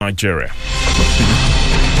Nigeria.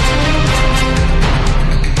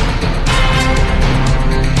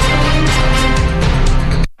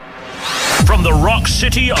 From the rock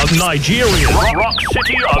city of Nigeria. Rock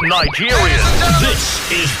city of Nigeria. This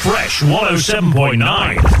is Fresh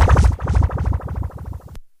 107.9.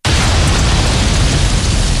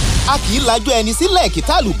 A kì í lajú ẹni sílẹ̀ kí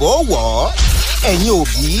tálùbọ̀ wọ̀ ọ́. Ẹ̀yin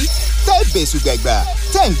òbí tẹ́ bẹ̀sù gbẹ̀gbà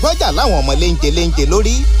tẹ́ ń gbọ́jà láwọn ọmọ léńjẹ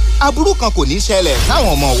lórí. Aburú kan kò ní ṣẹlẹ̀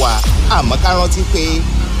sáwọn ọmọ wa. Àmọ́ ká rántí pé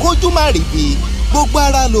kójú má rí bí gbogbo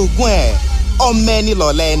ara lògùn ẹ̀. Ọmọ ẹni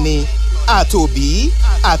lọ̀lẹ́ ẹni. Àtòbí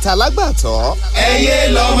àtàlágbàtọ́. Ẹyẹ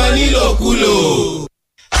lọmọ nílòkulò.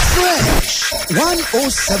 Fresh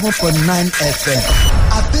 107.9 FM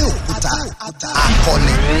Abẹ́òkúta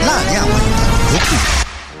akọni láàrin àwọn ìtàn yòókù.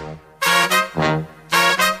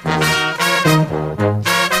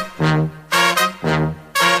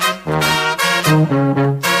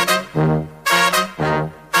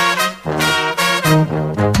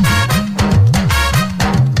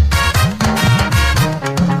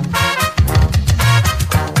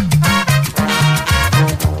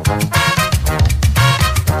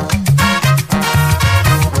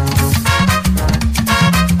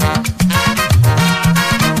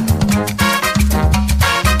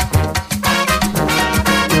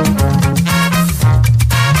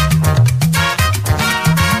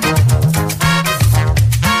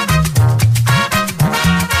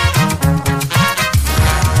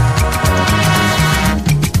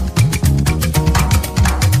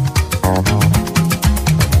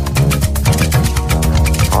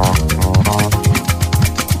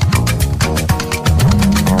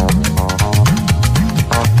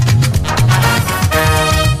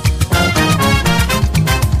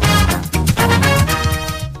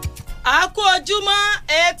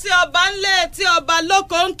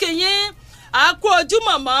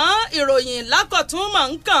 Ìròyìn lákọ̀tún mọ̀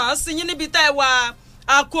ń kàn án sí yín níbi tá ẹ wà.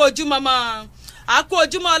 Àkó ojúmọ́ mọ́ àkó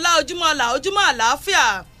ojúmọ́ ọlá ojúmọ́ ọlà ojúmọ́ àlàáfíà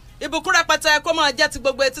ìbùkún rẹpẹtẹ kó máa jẹ́ ti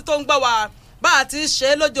gbogbo etí tó ń gbọ́ wa bá a ti ṣe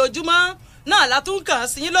é lójoojúmọ́ náà látún kàn án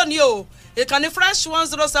sí yín lónìí o. Ìkànnì Fresh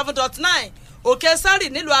 107.9 Òkè Sárì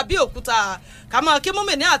nílùú Abẹ́òkúta kàmọ́ kí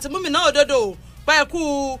múmìnì àti múmìnà òdodo pẹ́ẹ́kú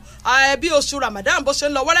ẹbí oṣù Ramadan bó ṣe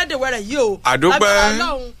ń lọ wẹ́rẹ́dẹ̀wẹ́rẹ́ yìí o. Àdúpẹ́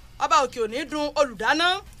Ọlọ́run ọba òkè òní dùn olùdáná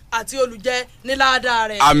àti olùjẹ ní ládàá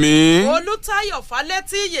rẹ̀. Àmín. Olùtayọ̀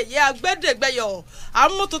Fálétí yèyé agbẹ́dẹ̀gbẹ́yọ̀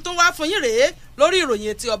àmútuntun wá fún yín rèé lórí ìròyìn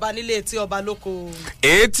etí ọba nílé etí ọba lóko.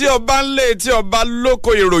 Etí ọba ńlé etí ọba lóko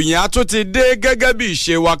ìròyìn á tún ti dé gẹ́gẹ́ bí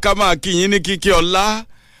ìṣe wa ká máa kí yín ní kíkí ọlá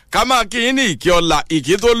ká máa kí yín ní ìkí ọlá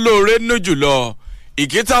ìkí tó lóore nú jùlọ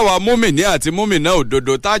ìkí táwa múmìnì àti múmìnà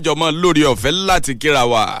òdodo tájọ mọ́ lórí ọ̀fẹ́ láti kíra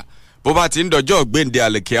wa bó bá ti ń dọjọ́ gbéǹde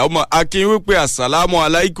àlèkè ọmọ akin wípé assalamu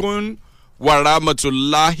alaikum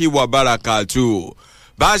warahmatulahi wabarakatu.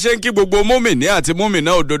 Bá a ṣe ń kí gbogbo múmìnì àti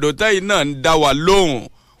múmìnà òdodo tẹ́yìn náà ń dá wa lóhùn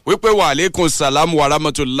wípé wa alaikum salam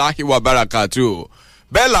warahmatulahi wabarakatu.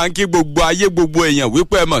 Bẹ́ẹ̀ là ń kí gbogbo ayé gbogbo èèyàn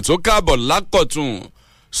wípé ẹ̀mọ̀ tó káàbọ̀ lákọ̀tún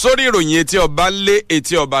sórí ìròyìn etí ọba ńlé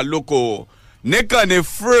etí ọba lóko níkànnì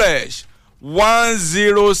Fresh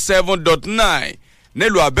 107.9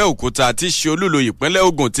 nílùú Abẹ́òkúta tí ṣe olúlo ìpínlẹ̀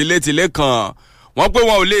Ògùn tilétilé kan. Wọ́n pé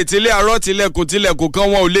wọn ò lè tilé arọ́ tilẹ̀kùn kan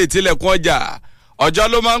wọn ò lè tilẹ̀kùn ọjà ọjọ́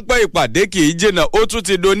ló máa ń pẹ́ ìpàdé kì í jìnnà ó tún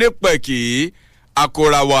ti do nípẹ̀kì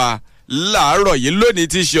àkòràwà láàárọ̀ yìí lónìí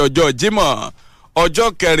ti ṣe ọjọ́ Jímọ̀ ọjọ́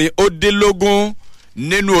 16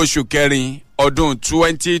 nínú oṣù kẹrin ọdún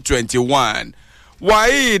 2021.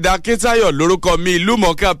 Waheed Akíntayọ̀ lórúkọ mi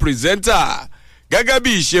ìlúmọ̀ọ́ká pírẹsẹ́ńtà gẹ́gẹ́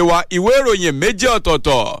bí ìṣe wa ìwé ìròyìn méjì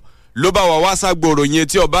ọ̀tọ̀ọ̀tọ̀ ló bá wa wá ságbo ìròyìn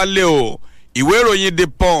tí ọba lé o. Ìwé ìròyìn The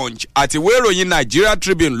Punch àti ìwé ìròyìn Nigeria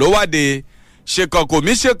Tribune ló wáde ṣèkàn kò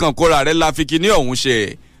mí ṣèkàn kóra rẹ̀ la fi kíní ọ̀hún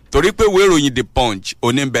ṣe torí pé ìwé ìròyìn The Punch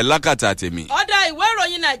ò ní bẹ lákàtà tèmi. Ọ̀dà ìwé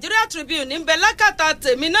ìròyìn Nigeria Tribune ní bẹ lákàtà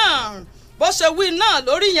tèmi náà bó ṣe wí náà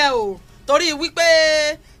lórí yẹn o torí wípé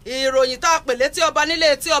ìròyìn tá a pè létí ọba nílé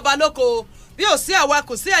etí ọba lóko bí ò sí àwa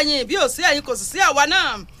kò sí ẹ̀yin bí ò sí ẹ̀yin kò sì sí àwa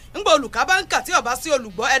náà ńgbà olùkà bá ń kà tí ọba sí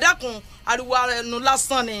olùgbọ́ ẹ dákun ariwo ẹnu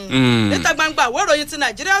lásán ni. Níta gbangba ìwé ìròyìn ti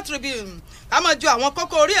Nigeria Tribune ká mọ̀ ju àwọn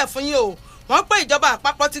kókó orí ẹ̀ fún yín o. Wọ́n pé ìjọba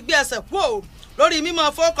àpapọ̀ ti gbé ẹsẹ̀ kú o lórí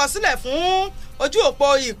mímọ́ fowókọsílẹ̀ fún ojú òpó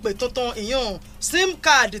ìpè tuntun ìyún sim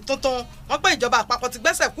card tuntun. Wọ́n pé ìjọba àpapọ̀ ti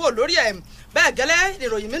gbẹ́sẹ̀ kú o lórí ẹ̀. Bẹ́ẹ̀ gẹ́lẹ́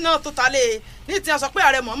ìròyìn mi náà tó ta lé ní tí a sọ pé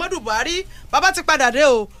ààrẹ Muhammadu Buhari bàbá ti padà dé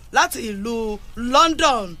o láti ìlú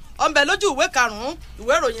London. Ọ̀nbẹ lójú ìwé karùn-ún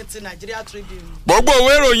ìwé ìròyìn ti Nigeria Tribune. Gbogbo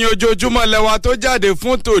ìwé ìròyìn ojoojúmọ́ lẹ́wà tó jáde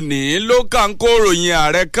fún tòní ló kà ń kó ròyìn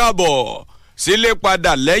ààrẹ káàbọ̀ sílé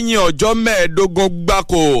padà lẹ́yìn ọjọ́ 15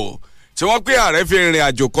 gbáko tí wọ́n pé ààrẹ fi rìnrìn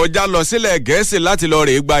àjò kọjá lọ sílẹ̀ Gẹ̀ẹ́sì láti lọ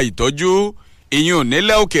rèé gba ìtọ́jú ìyún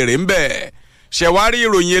nílẹ̀ òkèrè ń bẹ̀. ṣẹ̀wárí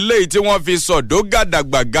ìròyìn eléyìí tí wọ́n fi sọ̀dọ̀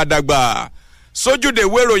gàdàgbà sójúde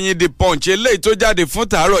ìwé ìròyìn The Punch eléyìí tó jáde fún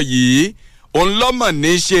tàárọ̀ yìí òun lọ́mọ̀ ní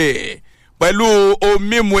í ṣe pẹ̀lú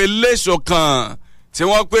omímu eléso kan tí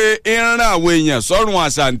wọ́n pé ń rán àwọn èèyàn sọ́run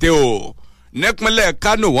àṣàǹtẹ̀ o nípínlẹ̀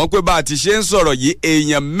Kánò wọ́n pé bá a ti ṣe ń sọ̀rọ̀ yìí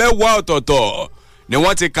èèyàn 10 ọ̀tọ̀ọ̀tọ̀ ni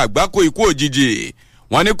wọ́n ti kàgbákò ikú òjijì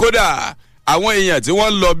wọ́n ní kódà àwọn èèyàn tí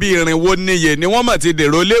wọ́n ń lọ bí 400 níye ni wọ́n mọ̀ ti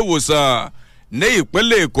dèrò ilé ìwòsàn ní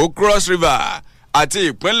ìpínlẹ̀ Èkó Cross River àti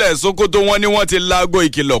ìpínlẹ̀ Sokoto wọ́n ní wọ́n ti laago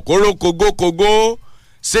ìkìlọ̀ kóró kogókogó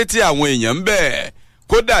sétí àwọn èèyàn ń bẹ̀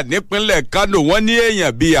kódà nípínlẹ̀ Kánò wọ́n ní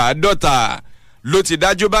èèyàn bíi 50 ló ti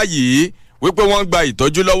dájú báyìí wípé wọ́n gba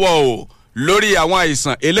ìtọ́jú lọ́wọ́ o lórí àwọn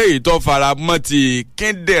àìsàn eléyìí tó fara mọ́ ti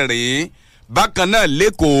kíndìnrín bákan náà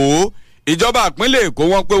lẹ́kọ̀ọ́ ìjọba ìpínlẹ̀ Èkó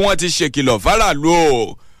wọ́n pé wọ́n ti ṣèkìlọ̀ fáráàlú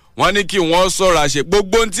o wọ́n ní kí wọ́n ṣọ́ra ṣe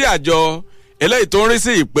gbogbo ohun tí àjọ eléyìí tó ń rí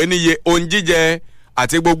sí ìpèníye ohun jíjẹ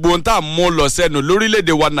àti gbogbo ohun tá a mú lọ sẹ́nu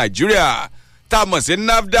lórílẹ̀‐èdè wa Nàìjíríà tá a mọ̀ sí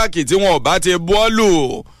NAFDAC tí wọn ò bá ti bọ́ọ̀lù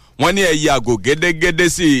wọ́n ní ẹ̀yà àgò gédégédé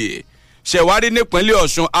sí i ṣẹ̀wárí nípínlẹ̀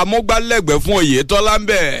Ọ̀ṣun amúgbálẹ́gbẹ̀ẹ́ fún Oyètọ́lá ń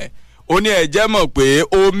bẹ̀ ó ní ẹ̀jẹ̀ mọ̀ pé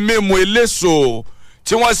omi mímu eléso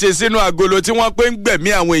tí wọ́n ṣe sínú agolo tí wọ́n pé ń gbẹ̀mí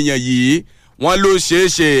àwọn èèyàn yìí wọ́n ló ṣeé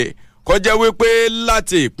ṣe kọjá wípé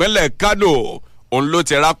láti ìpínlẹ̀ Kánò òun ló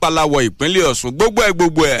ti rápálá wọ ìpínlẹ̀ Ọ̀ṣun gbogbo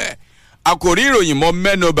ẹ̀ àkòrí ìròyìn mọ́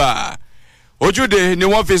mẹ́nubà ojúde ni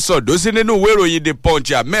wọ́n fi sọ̀dọ́ sí nínú ìwé ìròyìn The Punch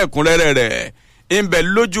àmẹ́ẹ̀kúnrẹ́rẹ́ rẹ̀ ń bẹ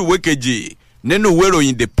lójú ìwé kejì nínú ìwé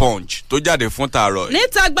ìròyìn The Punch tó jáde fún tààrọ̀ yìí.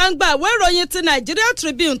 níta gbangba ìwé ìròyìn ti Nigeria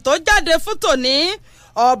Tribune tó jáde fún tòní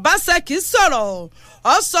Ọbaṣẹ́kì sọ̀rọ̀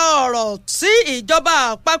ó sọ ọ̀rọ̀ sí ìjọba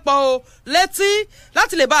àpapọ̀ létí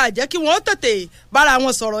láti lè bá a jẹ́ kí wọ́n tètè bára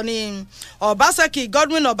wọn sọ̀rọ̀ ni Ọbaṣẹ́kì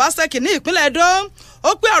Godwin Ọbaṣẹ́kì ní ìpínlẹ̀ Edo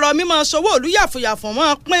ó pé ọ̀rọ̀ mímọ́ ṣòwò olúyàfùyàfùn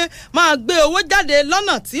máa gbé owó jáde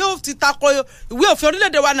lọ́nà tí ó ti tako ìwé òfin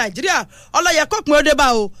orílẹ̀-èdè wa Nàìjíríà ọlọ́yẹ kópin ó dé bá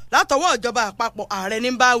o látọwọ́ ìjọba àpapọ̀ ààrẹ ní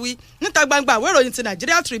bá wí níta gbangba ìwé ìròyìn ti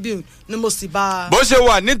Nigeria Tribune ni mo sì bá. bó ṣe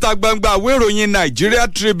wà níta gbangba ìwé ìròyìn Nigeria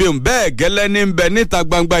Tribune bẹ́ẹ̀ gẹ́lẹ́ ní bẹ níta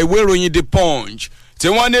gbangba ìwé ìròyìn The Punch tí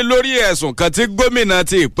wọ́n ní lórí ẹ̀sùn kan tí gómìnà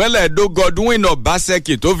ti ìpínlẹ̀ Edo Godwin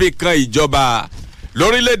Ọbaṣẹ́kì tó fi kan ìjọba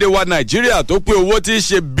lórílẹ̀‐èdè wa Nàìjíríà tó pé owó tí í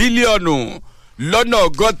ṣe bílíọ̀nù lọ́nà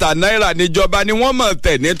 60 náírà níjọba ni wọ́n mọ̀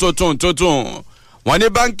tẹ̀ ní tuntun wọ́n ní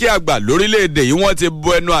báńkì àgbà lórílẹ̀‐èdè yìí wọ́n ti bu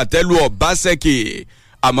ẹnu àtẹ́lu Ọbaṣẹ́kì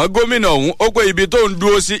àmọ́ gómìnà ọ̀hún ó pé ibi tó ń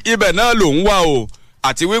dúró sí ibẹ̀ náà lòún wà o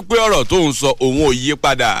àti wípé ọ̀rọ̀ tó ń sọ òun ò yí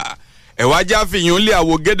padà ẹ̀wájá fìyún lé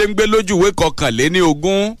àwo gédéǹgbé lójú ìwé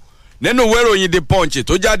 21 nínú ìwé ìròyìn The Punch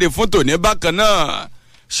tó jáde fún tòní bákan náà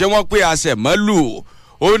ṣé wọ́n pé àṣẹmọ́lù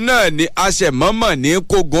òun náà ni àṣẹmọ́mọ́ ní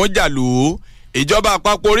kógun jàlú ìjọba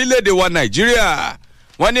àpapọ̀ orílẹ̀-èdè wa Nàìjíríà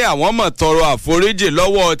wọ́n ní àwọn mọ̀ tọrọ àforíjì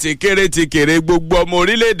lọ́wọ́ ti kéré gbogbo ọmọ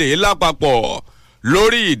orílẹ̀-èdè yìí lápapọ̀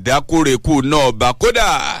lórí ìdákúrekú iná ọba kódà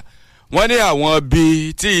wọ́n ní àwọn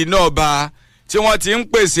bíi tí iná ọba tí wọ́n ti ń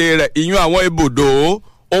pèsè rẹ̀ ìyún àwọn ibùdó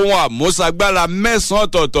ohun àmúṣagbára 9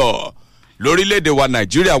 ọ̀tọ̀ọ̀tọ̀ lórílẹ̀‐èdè wa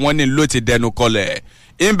Nàìjíríà wọ́n ní ló ti dẹnu kọlẹ̀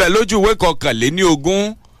ìbẹ̀ lójú ìwé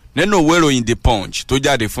 21 nínú ìwé ìròyìn The Punch tó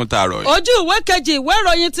jáde fún tààrọ̀ yìí. ojú ìwé kejì ìwé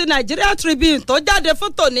ìròyìn ti Nigeria Tribune tó jáde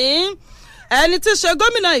fún tòní ẹni tí í ṣe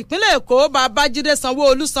gómìnà ìpínlẹ̀ Èkó Babájídé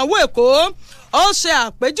Sanwó-Olú Sanwó-Èkó ó ṣe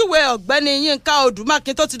àpèjúwe ọ̀gbẹ́ni Yínká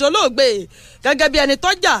Odùmákin tó ti dolóògbé gẹ́gẹ́ bí ẹni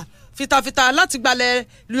tọ́jà fitafita láti gbalẹ̀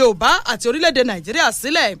Yorùbá àti orílẹ̀-èdè Nàìjíríà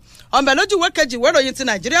sílẹ̀ ọ̀nbẹ lójú ìwé kejì ìwé ìròyìn ti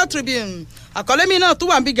Nigeria Tribune àkọlé mi náà tún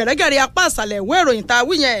wà níbi gẹ̀rẹ́gẹ̀rẹ́ apá àṣàlẹ̀ ìwé ìròyìn tá a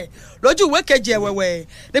wí yẹn lójú ìwé kejì ẹ̀wẹ̀wẹ̀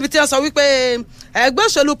níbi tí wọ́n sọ wípé ẹgbẹ́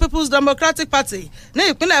òṣèlú People's Democratic Party ní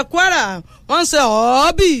ìpínlẹ̀ Kwara wọ́n ń ṣe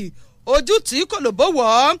ọ̀ọ́bì ojú tí kò lò bó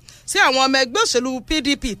wọ́ sí àwọn ọmọ ẹgbẹ́ òṣèlú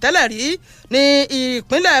PDP tẹ́lẹ̀ rí ní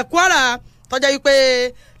ìpínlẹ̀ Kwara tọ́jà wípé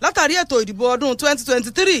látàrí ètò ìdìbò ọdún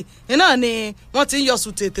 2023 iná ni wọ́n ti ń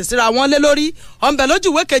yọ̀sùn tètè síra wọn lé lórí ọ̀nbẹ lójú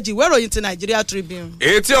ìwé kejì ìwé ìròyìn ti Nigeria Tribune.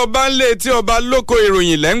 etí ọba ń lé etí ọba lóko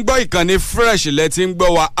ìròyìn lẹ́ ń gbọ́ ìkànnì fresh lẹ́ ti ń gbọ́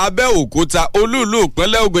wa Abẹ́òkúta olúùlú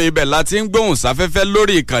ìpínlẹ̀ Ògùn ibẹ̀ la ti ń gbóhùn sáfẹ́fẹ́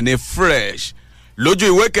lórí ìkànnì fresh lójú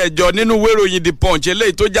ìwé kẹjọ nínú ìwé ìròyìn The Punch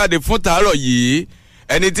eléyìí tó jáde fún tàárọ̀ yìí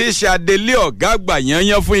ẹni tí í ṣe adelé ọ̀gá àgbà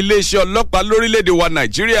yanyan fún iléeṣẹ́ ọlọ́pàá lórílẹ̀‐èdè wa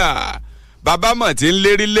Nàìjíríà bàbá mọ̀ tí ń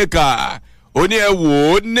lérí lẹ́ka ó ní ẹ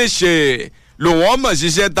wò ó níṣe lòun ọmọ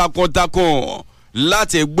ṣiṣẹ́ takuntakun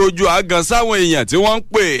láti gbójú àgàn sáwọn èèyàn tí wọ́n ń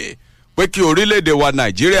pé kí orílẹ̀-èdè wa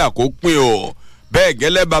Nàìjíríà kó pín o bẹ́ẹ̀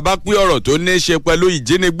gẹ́lẹ́ bàbá pín ọ̀rọ̀ tó ní í ṣe pẹ̀lú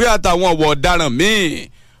ìjínigbé àtàwọn ọ̀wọ́ ọ̀daràn míì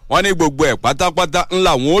wọ́n ní gbogbo ẹ̀ pátápátá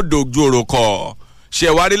ńlá wọn ó dojú ọ̀rọ̀ kọ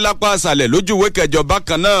ṣẹ̀wárí lápá àṣàlẹ̀ lójú ìwé kẹjọ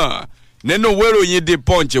bákan náà nínú ìwé ìròyìn The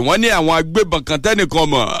Punch wọ́n ní àwọn agbébọn kan tẹ́nìkan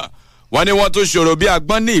mọ̀ wọ́n ní wọ́n tún ṣòro bí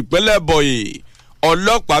agbọ́n ní ìpínlẹ̀ Bọ̀yì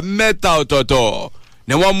ọlọ́pàá 3 ọ̀tọ̀ọ̀tọ̀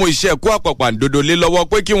ni wọ́n mú iṣẹ́ kó àpàpàǹdodo lé lọ́wọ́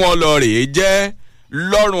pé kí wọ́n lọ rèé jẹ́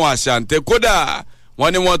lọ́rùn àṣàǹtẹ̀ kódà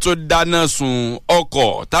wọ́n ní wọ́n tó dáná sun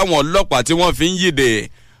ọkọ̀ táwọn ọlọ́pàá tí wọ́n fi ń yíde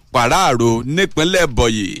pàráàrò nípínlẹ̀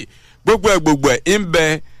bọ̀yì gbogbo ẹ̀ ń bẹ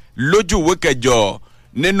lójú ìwé kẹjọ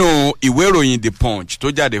nínú ìwé ìròyìn The Punch tó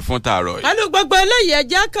jáde fún tààrọ̀ yìí. pẹ̀lú gbogbo eléyìí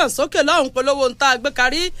ẹjẹ́ kàn sókè lọ́hùn polówó ń ta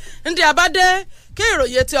àgbékarí ndí abádé kí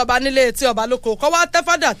ìròyìn tí ọba nílé tí ọba lóko kọ́ wá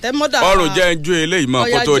tẹ́fọ́dà tẹ́mọ́dà. ọrùn jẹ́ ń ju eléyìí mọ́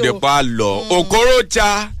kó tó di pa lọ.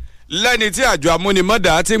 Okorocha lẹ́ni tí àjọ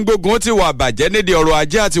amúnimọ́dà ti ń gbógun ti wà bàjẹ́ nídìí ọrọ̀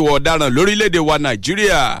ajé àti ìwà ọ̀daràn lórílẹ̀‐èdè wa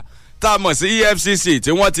Nàìjíríà tá a mọ̀ sí EFCC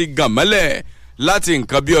tí wọ́n ti gàn mọ́lẹ̀ láti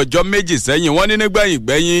nǹkan bí ọjọ́ méjì sẹ́yìn wọ́n ní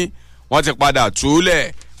nígbẹ̀yìn wọ́n ti padà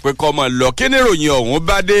túlẹ̀ pé kọ́mọ lọ kí ni ìròyìn ọ̀hún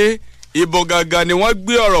bá dé ibo gangan ni wọ́n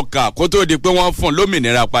gbé ọ̀rọ̀ kà kó tó di pé wọ́n fún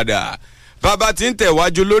lómìnira padà bàbá tí ń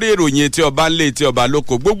tẹ̀wájú lórí ìròyìn etí ọba ńlẹ̀ etí ọba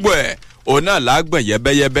lóko gbogbo ẹ̀ òun náà lágbọ̀n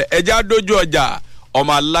yẹ́bẹ́yẹ́bẹ́ ẹja dójú ọjà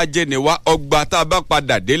ọmọ alájẹ ni wá ọgbà tá a bá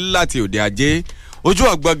padà dé láti òde ajé ojú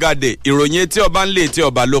ọgbọ́gàdé ìròyìn etí ọba ńlẹ̀ etí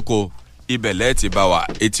ọba lóko ibẹ̀lẹ́ ti bá wa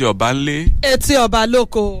etí ọba ńlẹ̀ etí ọba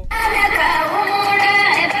lóko.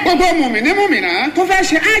 gbogbo mùmìnì tó fẹ́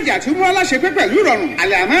ṣe àjà tí wọ́n láṣẹ pé pẹ̀lú ìrọ̀rùn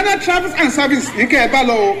Al-Amana Travels and Service ní kẹ́ ẹ bá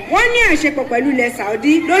lọ o. wọ́n ní àṣepọ̀ pẹ̀lú ilẹ̀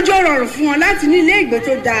Saudi lójó rọrùn fún wọn láti ní ilé ìgbé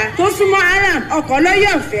tó dáa tó súnmọ́ Haram ọkọ̀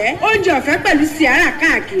lọ́yẹ̀ ọ̀fẹ́ oúnjẹ ọ̀fẹ́ pẹ̀lú siara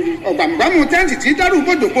káàkiri. ọ̀gbàmùgbàmù tẹ́ǹtì tí dárú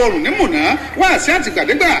gbòdògbò òrùn ní mùnà wá sí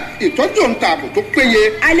àtìgbàdégbà ìtọ́jú òun tààbò tó péye.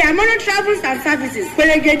 Al-Amana Travels and Services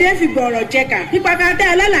pèrègèdè fi gbọ̀rọ̀ jẹ́ka nípa ká dá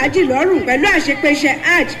alálàájì lọ́rùn pẹ̀lú àṣepẹ́ṣẹ́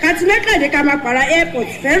hajj kàtìmẹ́kàdé ká máa pàrà airport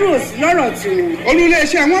fẹ́ràn òsì lọ́rọ̀ tiwọn.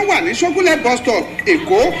 olú-ilé-iṣẹ́ wọn wà ní Ṣógúnlẹ̀ bus stop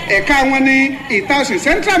Èkó ẹ̀ka wọn ní Ìtàsìn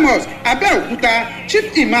Central Mosque Abẹ́òkúta Chief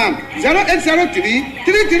Imam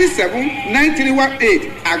 0803-337-9318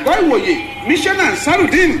 Àgọ́ Ìwòye Missioner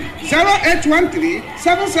Ansarudeen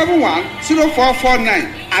 0813-771-0449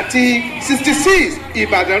 àti 66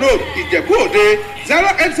 Ìbàdàn Road Ìjẹ̀bú Òde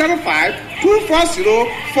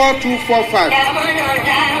 0805-240-4245.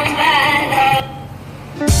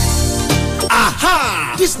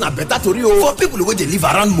 Aha! This na better tori o for people wey dey live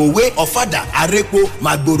around Mowe, Ofada, Arepo,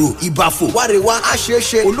 Magboro, Ibafo, Warewa,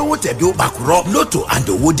 Asheshe, Olowotedo, Bakuro, Loto and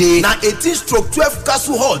Owode. Na 18/12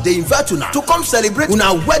 Castle Hall dey invite una to come celebrate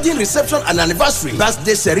una wedding reception and anniversary,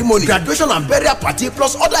 birthday ceremony, graduation and burial party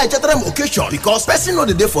plus other echetera occasion because person no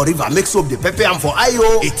dey dey for river make soap dey pepper am for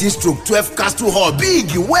ayo. 18/12 Castle Hall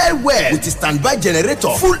big well with standby generator,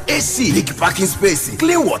 full AC, big parking space,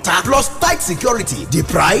 clean water plus tight security. The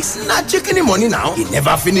price na chicken money now e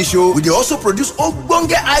never finish o. We dey also produce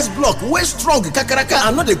ogbonge ice block wey strong kakaraka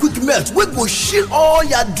and no dey quick melt wey go shield all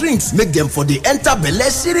your drinks make dem for dey enter belle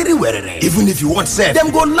siriri werere. Even if you want sell dem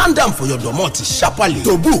go land am for your domot sharparly.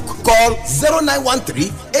 To book call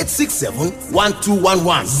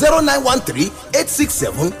 0913-867-1211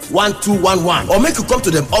 0913-867-1211 or make you come to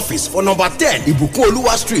dem office for number 10 Ibukun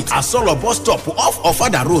Oluwa Street Asoro bus stop off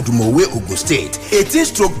Ofada Road Mowe Ogun State.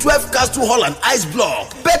 18/12 Castle Hall and ice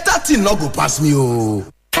block. Better thing no go pass me o.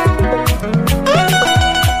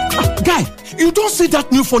 Guy, you don see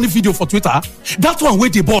that new funny video for Twitter? That one wey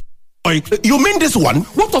dey boy. You mean this one?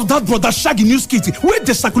 What of that brother Shaggy news kit wey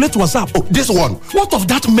dey circulate WhatsApp? Oh, this one. What of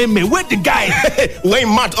that meme wey the guy wey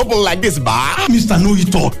mouth open like this, ba? Mr.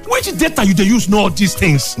 Noito, which data you dey use know all these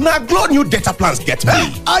things? Na Glo new data plans get me.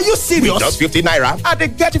 Are you serious? With just 50 naira, I dey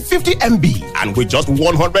get 50 MB. And with just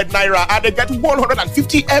 100 naira, I dey get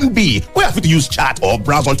 150 MB. Wey I fit use chat or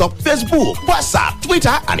browse on top Facebook, WhatsApp,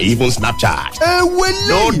 Twitter, and even Snapchat.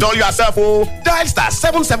 No dull yourself, oh. Dial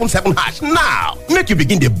 *777# now. Make you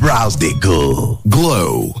begin the browse. They go.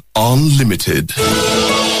 Glo Unlimited.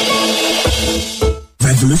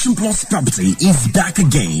 Revolution Plus Property is back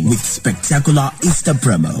again with spectacular Easter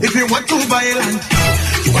promo. If you want to buy land,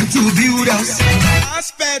 you want to build house.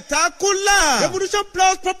 Spectacular Revolution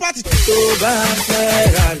Plus Property.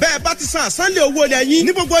 Bẹ́ẹ̀ bá ti san àsánlé owó ilẹ̀ yín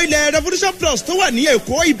ní gbogbo ilẹ̀ Revolution Plus tó wà ní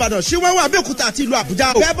Èkó, Ìbàdàn, Ṣíwáwá, Abẹ́òkúta àti ìlú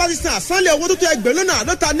Àbújá. Bẹ́ẹ̀ bá ti san àsánlé owó tó tó ẹgbẹ̀rún lọ́nà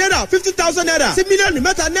àádọ́ta náírà 50,000 naira sí mílíọ̀nù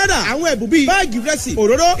mẹ́ta náírà. Àwọn ẹ̀bùn bíi báàgì rẹsì,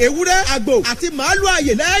 òróró, ewúrẹ́, àgbò àti màálù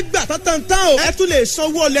ààyè lẹ́gbàá tán o. Ẹ tún lè san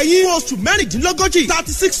owó ilẹ̀ yín fún oṣù mẹ́rìndínlógójì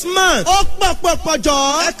 36 months. Ó pọ̀ jọ.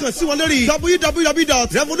 Ẹ kàn sí wọn lórí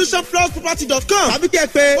www.revolutionplusproperty.com tàbí kẹ́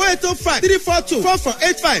pé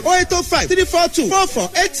 08053424485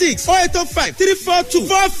 08053424486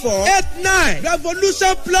 08053424489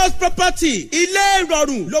 Revolution Plus Property ilé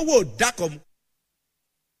ìrọ̀rùn lówó dákọ̀mù.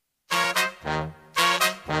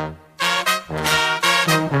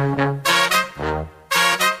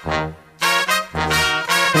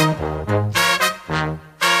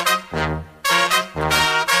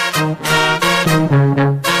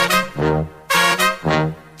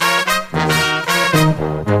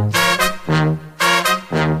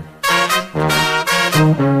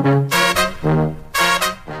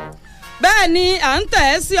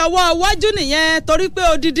 iwájú nìyẹn torí pé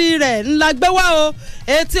odidi rẹ̀ ńlá gbé wá o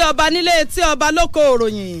etí ọba nílé etí ọba lóko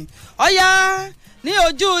òròyìn ọ̀yá ní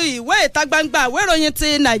ojú ìwé ìta gbangba ìwé ìròyìn ti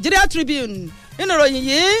Nigeria Tribune nínú ìròyìn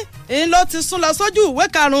yìí ń ló ti sún lọ sójú ìwé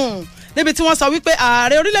karùn-ún níbi tí wọ́n sọ wípé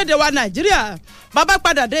ààrẹ orílẹ̀-èdè wa Nàìjíríà bàbá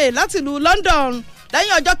padà dé láti ìlú London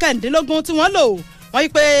lẹ́yìn ọjọ́ kẹrìndínlógún tí wọ́n lò wọ́n yí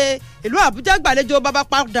pé ìlú Àbújá gbàlejò bàbá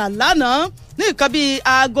padà lánàá ní nǹkan bíi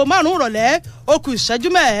aago 5 ìrọ̀lẹ́ ó kù ìṣẹ́jú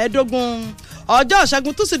 15 ọjọ́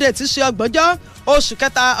ìṣẹ́gun túsídẹ̀ẹ́ ti ṣe 30 oṣù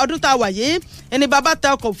kẹta ọdún tá a wà yìí ẹni bàbá tẹ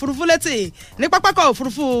ọkọ̀ òfurufú létí ní pápákọ̀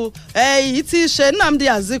òfurufú èyí tí ṣe Nnamdi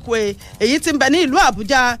Azikiwe èyí tí ń bẹ ní ìlú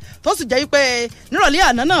Àbújá tó sì jẹ́ pé nírọ̀lẹ́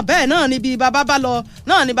àná náà bẹ́ẹ̀ náà ni bí bàbá bá lọ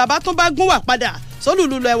náà ni bàbá tún bá gún wà padà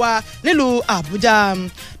sólùlù lẹ́wà nílùú Àbújá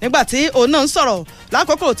nígbàtí òun náà ń sọ̀rọ̀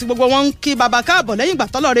lákòókò tí gbogbo wọn ń kí bàbá káàbọ̀ lẹ́yìn ìgbà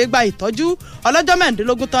tọ́lọ́rẹ́ gba ìtọ́jú ọlọ́jọ́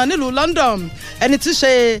 15 tán nílùú London ẹni tí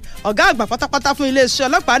ṣe ọ̀gá àgbà pátápátá fún iléeṣẹ́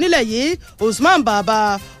ọlọ́pàá nílẹ̀ yìí Usman Baba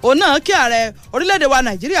òun náà kí ààrẹ orílẹ̀-èdè wa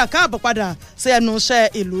Nàìjíríà káàbọ̀ padà sí ẹnu iṣẹ́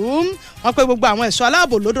ìlú wọn pé gbogbo àwọn ẹ̀ṣọ́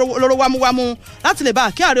aláàbò lóró wámúwámú láti lè bá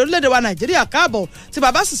kí ààrẹ orílẹ̀-èdè wa Nàìjíríà káàbọ̀ tí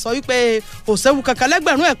bàbá sì sọ wípé kò séwu kankan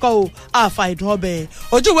lẹ́gbẹ̀rún ẹ̀kọ́ o àfàìdùn ọbẹ̀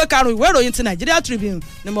ojú ìwé karùn-ún ìwé ìròyìn ti Nigeria Tribune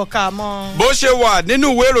ni mo kà á mọ́. bó ṣe wà nínú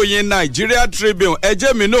ìwé ìròyìn Nigeria Tribune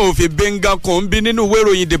ẹjẹ́ mi náà fi bẹ́ńgá kan ń bí nínú ìwé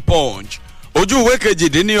ìròyìn The Punch ojú ìwé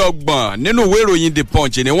 28 nínú ìwé ìròyìn The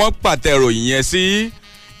Punch ni wọ́n pàtẹ ìròyìn yẹn sí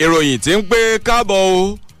ìròyìn tí ń pé káàbọ̀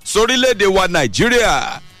o sórílẹ̀-èdè wa Nàìjíríà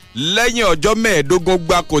lẹ́yìn ọjọ́ 15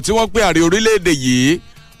 gbáko tí wọ́n pé ààrẹ orílẹ̀-èdè yìí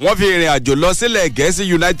wọ́n fi ìrìn àjò lọ sílẹ̀ Gẹ̀ẹ́sì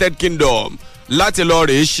United Kingdom láti lọ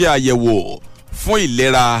rèé ṣe àyẹ̀wò fún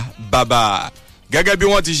ìlera bàbá gẹ́gẹ́ bí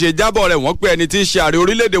wọ́n ti ṣe jábọ̀ rẹ̀ wọ́n pé ẹni tí í ṣe ààrẹ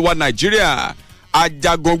orílẹ̀-èdè wa Nàìjíríà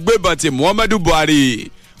ajagun gbébọn ti Muhammadu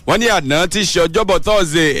Buhari wọ́n ní àná tí í ṣe ọjọ́bọ̀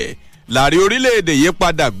Thursday láàrin orílẹ̀-èdè yìí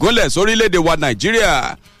padà gúnlẹ̀ sórílẹ̀-èdè wa Nàìjíríà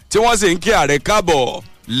tí wọ́n sì ń kí ààrẹ káàbọ̀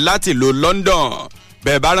láti ìlú London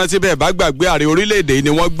bẹ́ẹ̀ bá rántí bẹ́ẹ̀ bá gbàgbé ààrẹ orílẹ̀-èdè yìí ni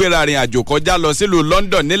wọ́n gbéra rìn àjò kọjá lọ sílùú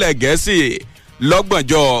London nílẹ̀ Gẹ̀ẹ́sì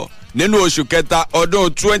lọ́gbọ̀njọ́ nínú oṣù kẹta ọdún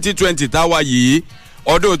 2020 táwa yìí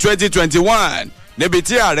ọdún 2021 níbi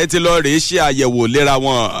tí ààrẹ ti lọ rèé ṣe àyẹ̀wò lera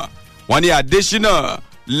wọn wọ́n ní Adésínà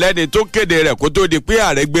lẹ́ni tó kéde rẹ̀ kó tó di pé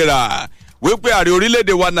ààrẹ gbéra wípé ààrẹ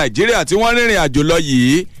orílẹ̀-èdè wa Nàìjíríà tí wọ́n rìnrìn àjò lọ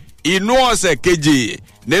yìí inú ọ̀sẹ̀ kejì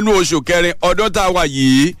nínú oṣù kẹrin ọdún táwa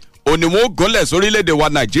yìí òní wọn gúnlẹ̀ sórílẹ̀-èdè wa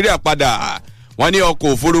Nàìjíríà padà wọ́n ní ọkọ̀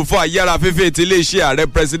òfurufú ayára fífẹ́ ti iléeṣẹ́ ààrẹ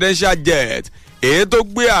presidential jet èyí tó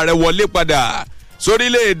gbé ààrẹ wọlé padà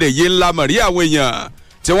sórílẹ̀-èdè yìí ńlá mọ̀rí àwọn èèyàn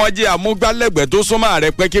tí wọ́n jẹ́ amúgbálẹ́gbẹ̀ẹ́ tó súnmọ́ ààrẹ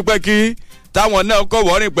pẹ́kípẹ́kí táwọn náà kọ̀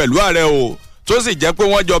wọ́rìn pẹ̀lú ààrẹ o tó sì jẹ́ pé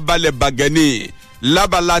wọ́n jọ balẹ̀ bàgẹ́ ni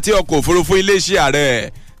lábala tí ọkọ̀ òfurufú iléeṣẹ́ ààrẹ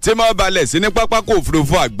tí wọ́n balẹ̀ sí ní pápákọ̀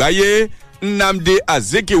òfurufú àgbáyé Nnamdi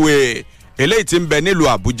Azikiwe eléyìí tí ń bẹ nílùú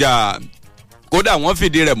Àbújá kódà wọ́n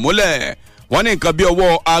fìdí rẹ̀ múlẹ̀ wọ́n ní nǹkan bí ọwọ́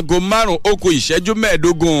aago 5 ó kù ìṣẹ́jú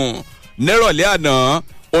 15 nírọ̀lẹ́ àná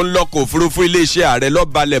òun lọkọ̀ òfurufú iléeṣẹ́ ààrẹ ló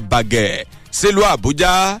balẹ̀ bàgẹ́ sílùú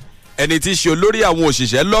Àbújá ẹni tí í ṣe olórí àwọn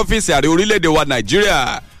òṣìṣẹ́ lọ́fíìsì ààrẹ orílẹ̀-èdè wa Nàìjíríà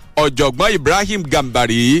ọ̀jọ̀gbọ́n Ibrahim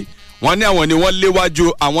Gambari wọ́n ní àwọn ni wọ́n léwájú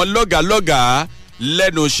àwọn lọ́gàálọ́gàá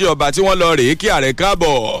lẹ́nu iṣẹ́ ọba tí wọ́n lọ rèé kí ààrẹ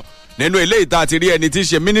káàbọ̀ nínú ilé ìta àti rí ẹni tí í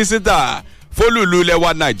ṣe mínísítà fólùlù ilẹ̀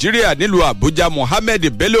wa Nàìjíríà nílùú Àbújá Mohammed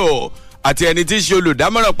Bello àti ẹni tí í ṣe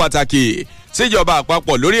olùdámọ̀ràn pàtàkì síjọba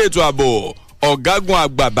àpapọ̀ lórí ètò ààbò ọ̀gágun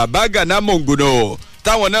àgbà Baba Gana Monguno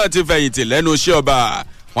táwọn náà ti fẹ̀yìntì lẹ́nu iṣẹ́ ọba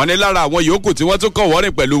wọ́n ní lára àwọn yòókù tí wọ́n tún kọ̀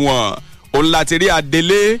wọ́rìn pẹ̀lú wọn òun láti rí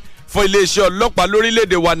adelé fún iléeṣẹ́ ọlọ́pàá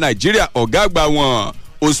lórílẹ̀‐èdè wa Nàìjíríà ọ̀gá àgbà wọn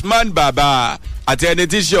Usman Baba àti ẹni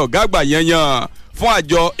tí í ṣe ọ̀gá àgbà yanyan fún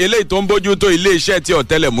àjọ eléyìí tó ń bójú tó iléeṣẹ́ ti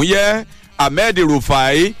ọ̀tẹlẹ̀múyẹ́ Ahmed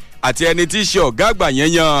Rufai àti ẹni tí í ṣe ọ̀gá àgbà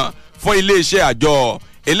yanyan fún iléeṣẹ́ àjọ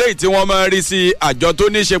eléyìí tí wọ́n máa ń rí sí àjọ tó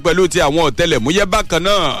ní í ṣe pẹ̀lú ti àwọn ọ̀tẹlẹ̀múyẹ́ bákan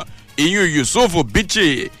náà ìyún Yusuf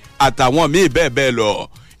Bichi àtàwọn míì bẹ́ẹ̀ bẹ́ẹ̀ lọ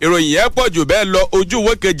ìròyìn yẹn pọ̀ jù bẹ́ẹ̀ lọ ojú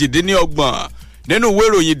ìwé 28 nínú ìwé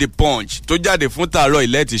ìròyìn The Punch tó jáde fún tààrọ̀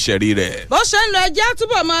ilẹ̀ ti ṣẹ̀rí rẹ̀. bó ṣe ń lọ ẹjẹ́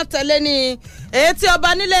túbọ̀ máa tẹ̀lé ni etí ọba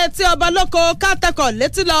nílé etí ọba lóko kátẹ́kọ̀ọ́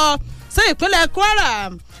létí lọ sí ìpínlẹ̀ Kwara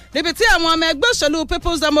níbi tí àwọn ọmọ ẹgbẹ́ òṣèlú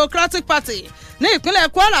People's Democratic Party ní ìpínlẹ̀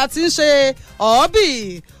Kwara ti ń ṣe ọ̀ọ́bì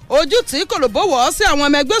ojú tí kò lò bó wọ̀ sí àwọn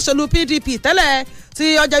ọmọ ẹgbẹ́ òṣèlú PDP tẹ́lẹ̀ tí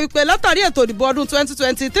ọjà wípé látàrí ètò ìdìbò ọdún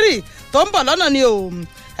 2023 tó ń bọ̀ lọ́nà ni o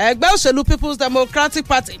ẹgbẹ́ òṣèlú People's Democratic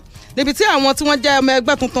Party níbi tí àwọn tí wọ́n jẹ́ ọmọ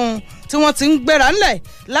ẹgbẹ́ tuntun tí wọ́n ti ń gbéra ńlẹ̀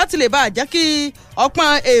láti lè bá a jẹ́ kí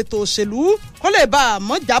ọpọ́n ètò òṣèlú kó lè bá a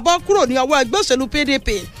mọ́ jábọ́ kúrò ní ọwọ́ ẹgbẹ́ òṣèlú PDP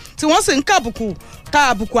tí wọ́n sì ń ka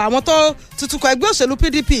àbùkù àwọn tó tutukọ̀ ẹgbẹ́ òṣèlú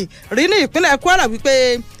PDP rí ní ìpínlẹ̀ Kwara wípé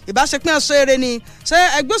ìbáṣepín ọ̀ṣẹ́ eré ni ṣé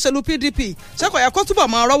ẹgbẹ́ òṣèlú PDP ṣé kò yẹ kó túbọ̀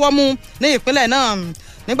máa rọ́wọ́ mú ní ìpínlẹ̀ náà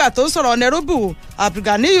nígbà tó ń sọ̀rọ̀ nẹ́rọ́bù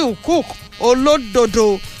Abdulganiyu Cook olódodo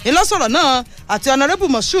ìlọsọ̀rọ̀ náà àti ọ̀nàrẹ́bù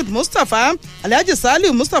moshood mustapha alhaji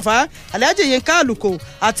saliu mustapha alhaji yinka aluko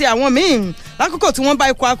àti àwọn míì lákòókò tí wọ́n bá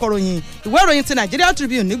ikọ̀ akọ̀ròyìn ìwé ìròyìn ti Nigeria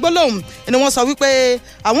Tribune ní gbólóhùn ni wọ́n sọ wípé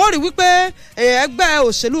àwọn rí wípé ẹgbẹ́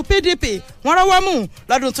òṣèlú PDP wọ́n rọ́wọ́ mú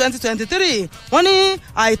lọ́dún 2023 wọ́n ní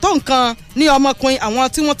àìtó nǹkan ní ọmọkùnrin àwọn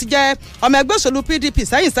tí wọ́n ti jẹ́ ọmọ ẹgbẹ́ òṣèlú PDP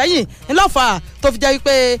sẹ́yìn ńlọ́fà tó fi jẹ́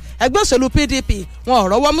wípé ẹgbẹ́ òṣèlú PDP wọn ò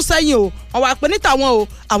rọ́wọ́ mú sẹ́yìn o wọ́n wá pé níta wọn o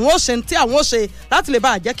àwọn ò ṣe tí àwọn ò ṣe láti lè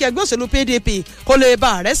bá jẹ́ kí ẹgbẹ́ òṣèlú PDP kó lè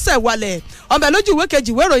bá rẹ́sẹ̀ wálẹ̀ ọbẹ̀ lójú ìwé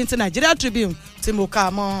kejì ìwé ìròyìn ti Nigeria Tribune tí mo kà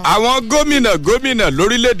mọ́. àwọn gómìnà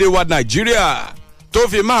lórílẹ̀‐èdè wa Nàìjíríà tó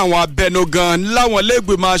fi mọ́ àwọn abẹnugan láwọn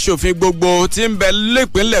lẹ́gbìmọ̀ aṣòfin gbogbo tí ń bẹ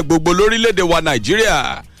lẹ́pínlẹ̀ gbogbo lórílẹ̀‐èdè wa Nàìjíríà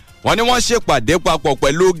wọ́n ní wọ́n ṣèpàdé papọ̀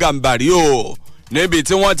pẹ̀lú Gàmbàrí o níbi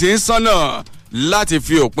tí wọ́n ti ń sọ́nà láti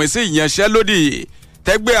fi òpin sí ìyanṣẹ́lódì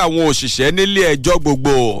tẹ́gbẹ́ àwọn òṣìṣẹ́ nílé ẹjọ́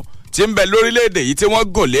gbogbo tí ń bẹ lórílẹ̀‐èdè yìí tí wọ́n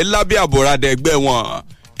gùn lé lábẹ́ àbúradà ẹgbẹ́ wọn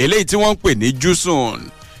eléyìí tí wọ́n ń pè ní júsùn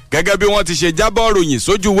gẹ́gẹ́ bí wọ́n ti ṣe jábọ̀ ròyìn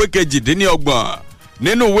sójú ìwé kejìdínlọ́gbọ̀n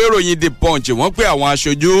nínú ìwé ìròyìn The Punch wọ́n pé àwọn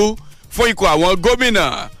aṣojú fún ikọ̀ àwọn gómìnà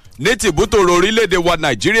ní tìbútòrò orílẹ̀-èdè wa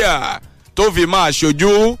Nàìjíríà tó fi máa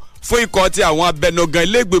aṣojú fún ikọ̀ ti àwọn abẹnugan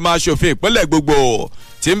ilé-ìgbìmọ̀ aṣòfin ìpínlẹ̀ gbogbo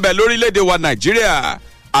tí ń bẹ lórílẹ̀-èdè wa Nàìjíríà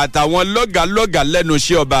àtàwọn lọ́gàálọ́gàá lẹ́nu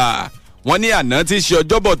iṣẹ́ ọba wọ́n ní àná tí í ṣe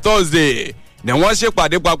ọjọ́bọ̀ Thursday ni wọ́n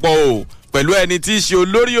ṣèpàdé papọ̀ o pẹ̀lú ẹni tí í ṣe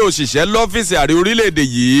olórí òṣìṣẹ́ lọ́fíìsì ààrẹ orílẹ̀-èdè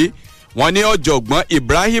yìí wọ́n ní ọ̀jọ̀gbọ́n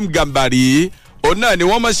Ibrahim Gambari òun náà ni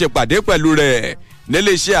wọ́n máa ṣèpàdé pẹ̀lú rẹ̀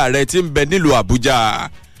níléeṣẹ́ ààrẹ tí ń bẹ nílùú Àbújá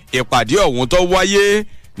ìpàdé ọ̀hún tó wáyé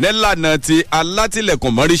nílànà ti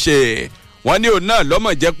alátìlẹ̀kùn mọ́ríṣe wọ́n ní òun náà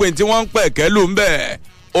lọ́mọ̀ jẹ́ pé tí wọ́n ń pẹ̀ kẹ́lù ń bẹ̀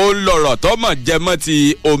ó ń lọ̀rọ̀ tọ́mọ̀ jẹmọ́ ti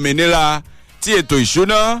òmìnira ti ètò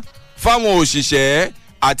ìṣúná fáwọn òṣìṣẹ́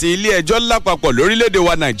àti ilé ẹjọ́ lápapọ̀ lórílẹ̀‐èdè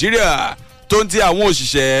wa Nàìjíríà tó ń ti àwọn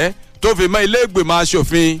òṣìṣẹ́ tó fi mọ́ ilé ìgbìmọ̀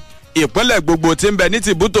aṣòfin ìpínlẹ̀ gbogbo tí ń bẹ ní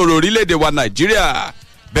tìbútòrò orílẹ̀‐èdè wa Nàìjíríà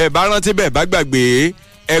bẹ́ẹ̀ bá rántí bẹ́ẹ̀ bá gbàgbé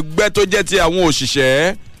ẹgbẹ́ tó jẹ́ ti àwọn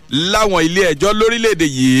òṣìṣẹ́ láwọn ilé ẹjọ́ lórílẹ̀‐èdè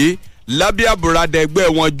yìí lábẹ́ àbúradà ẹgbẹ́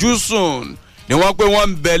wọn júsùn ni wọ́n pé wọ́n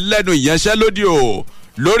ń bẹ lẹ́nu ìyanṣẹ́lódì o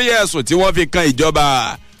lórí ẹ̀sùn tí wọ́n fi kan ìjọba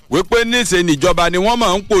wípé níṣẹ́ níjọba ni wọ́n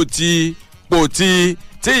máa ń pòtí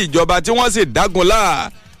tí ìjọba tí wọ́n sì dágunlá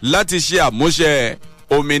láti ṣe àmúṣe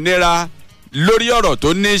òmìnira lórí ọ̀rọ̀ tó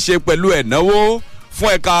ní í ṣe pẹ̀lú ẹ̀náwó fún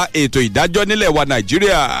ẹ̀ka ètò ìdájọ́ nílẹ̀ wa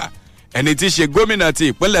Nàìjíríà ẹni tí í ṣe gómìnà ti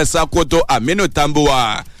ìpínlẹ̀ Sokoto Aminu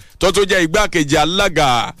Tambuwa tó tún jẹ́ igbákejì alága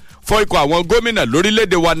fún ikọ̀ àwọn gómìnà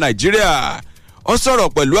lórílẹ̀‐èdè wa Nàìjíríà ó sọ̀rọ̀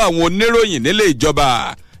pẹ̀lú àwọn oníròyìn nílé ìjọba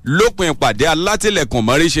lópin ìpàdé alátìlẹ̀kùn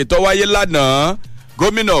mọ́ríṣe tó wáyé lánàá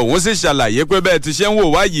gómìnà ọ̀hún sì ṣàlàyé pé bẹ́ẹ̀ ti ṣe ń wò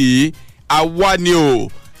wá yìí àwa ni o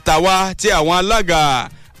tàwa tí àwọn alága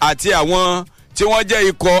àti àwọn tí wọ́n jẹ́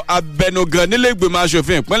ikọ̀ abẹnugan nílé ìgbìmọ̀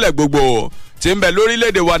aṣòfin ìpínlẹ̀ gbogbo tí ń bẹ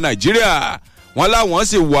lórílẹ̀‐èdè wa Nàìjíríà wọ́n láwọn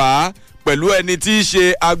sì wá pẹ̀lú ẹni tí í ṣe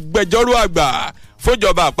agbẹjọ́rò àgbà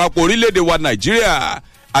fúnjọba àpapọ̀ orílẹ̀‐èdè wa Nàìjíríà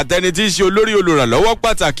àtẹni tí í ṣe olórí olùrànlọ́wọ́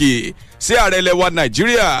pàtàkì sí ààrẹ ilẹ̀ wa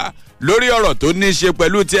Nàìjíríà lórí ọ̀rọ̀ tó ní í ṣe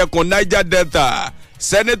pẹ̀lú ti ẹkùn Niger Delta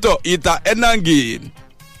Sẹ́nẹ́tọ̀ Ita Enangi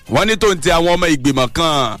wọ́n ní tó ń ti àwọn ọmọ ìgbìmọ̀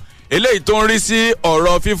kan eléyìí tó ń rí sí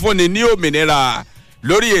ọ̀rọ̀ fífúnni ní òmìnira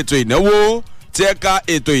lórí ètò ìnáwó ti ẹ̀ka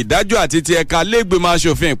ètò ìdájọ́ àti ti ẹ̀ka lẹ́gbìmọ̀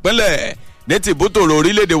aṣòfin ìpínlẹ̀ ní tìbútòrò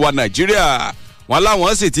orílẹ̀-èdè wa Nàìjíríà wọ́n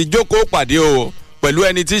láwọn sì ti jókòó pàdé o pẹ̀lú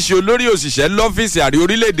ẹni tí í ṣe olórí òṣìṣẹ́ lọ́fíìsì ààrẹ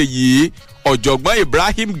orílẹ̀-èdè yìí ọ̀jọ̀gbọ́n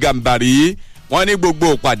Ibrahim Gambari wọ́n ní gbogbo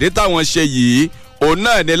ìpàdé táwọn ṣe yìí òun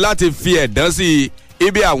náà ni láti fi ẹ̀dán sí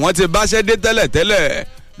ibi àwọn ti báṣẹ́ dé tẹ́lẹ̀tẹ́lẹ̀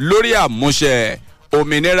lórí àmúṣẹ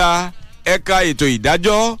òmìnira ẹ̀ka ètò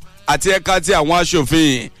ìdájọ́ àti ẹ̀ka ti àwọn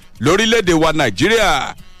aṣòfin lórílẹ̀‐èdè wa Nàìjíríà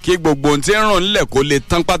kí gbogbo ohun tí ń ràn nílẹ̀ kó lè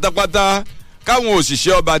tán pátápátá káwọn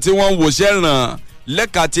òṣìṣẹ́ ọba tí wọ́n ń woṣẹ́ ràn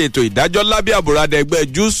lẹ́ka ti ètò ìdájọ́ lábẹ́ àbúradà ẹgbẹ́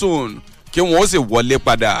júsùn kí wọ́n ó sì wọlé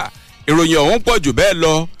padà ìròyìn ọ̀hún pọ̀ jù bẹ́ẹ̀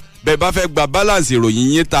lọ bẹ́ẹ̀ bá fẹ́ gba balance ìròyìn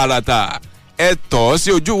yín tààràtà ẹ tọ́ sí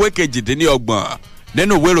ojú ìwé kejìdínlọ́gbọ̀n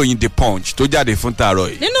nínú ìwé ìròyìn The Punch tó jáde fún tààrọ̀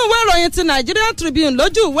yìí. nínú ìwé ìròyìn ti Nigerian Tribune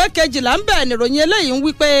lójú ìwé kejìlá ń bẹ̀ níròyìn eléyìí ń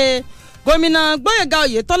wí pé gómìnà Gbóyèga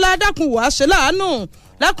Oyètọ́lá dákun wàá ṣe láàánú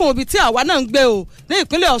lẹ́kùn òbí tí àwa náà ń gbé o ní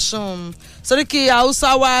ìpínlẹ̀ Ọ̀ṣun Sẹ́ríkì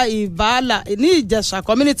Hausawa Ìbàlà ní Ìjẹ̀ṣà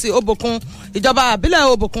community Òbòkun ìjọba àbílẹ̀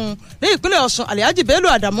Òbòkun ní ìpínlẹ̀ Ọ̀ṣun Alhaji Bello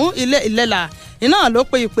Adamu Ìlẹ̀là iná ló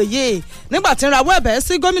pe ìpè yìí nígbà tí ń rawọ́ ẹ̀bẹ̀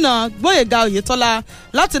sí gómìnà Gbóyèga Oyètọ́lá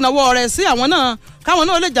láti nawọ́ rẹ̀ sí àwọn náà káwọn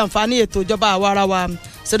náà lè jàǹfààní ètò ìjọba àwarawa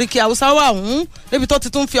Sẹ́ríkì Hausawa ọ̀hún níbi tó ti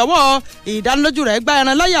tún fi ọwọ́ ìdánilójú rẹ̀ gbá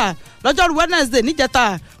ẹran láyà lọ́jọ́rú Wednesday níjẹta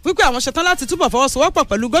wípé àwọn ṣetán láti túbọ̀ fọwọ́sowọ́pọ̀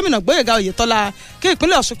pẹ̀lú gómìnà Gbóyèga Oyètọ́lá kí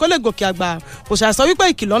ìpínlẹ̀ ọ̀ṣun kó lè gòkè àgbà kò ṣàìsọ wípé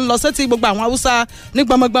ìkìlọ̀ ń lọ sétí gbogbo àwọn haúsá ní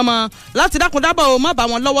gbọmọgbọmọ láti dákúndábọ̀ o má bá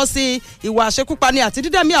wọn lọ́wọ́ sí ìwà àṣekúpani àti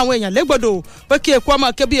dídẹ̀mí àwọn èèyàn légbodò pé kí eku ọmọ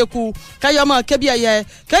ké bí eku kẹyọ ọmọ ké bí ẹyẹ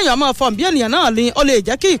kẹyàn ọmọ fọm bí ènìyàn náà ní ó lè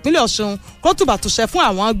jẹ́ kí ìpínlẹ̀ ọ̀ṣun kó túbà túṣẹ fún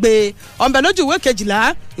àwọn gbé ọ̀nbẹ lójú ìwé kejìlá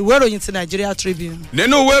ìwé ìròyìn ti Nigeria Tribune.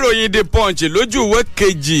 nínú ìwé ìròyìn The Punch lójú ìwé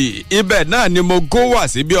kejì ibẹ̀ náà ni mo gó wá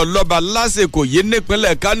síbi ọlọ́ba lásìkò yìí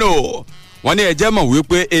nípínlẹ̀ Kánò wọ́n ní ẹjẹ́ mọ̀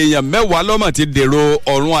wípé èèyàn 10 lọ́mọ̀ ti dèrò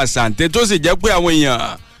ọ̀run àṣàǹtẹ̀ tó sì jẹ́ pé àwọn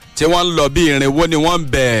èèyàn tí wọ́n ń lọ bí irinwó ni wọ́n ń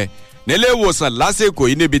bẹ nílé ìwòsàn lásìkò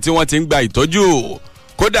yìí níbi tí wọ́n ti ń gba ìtọ́jú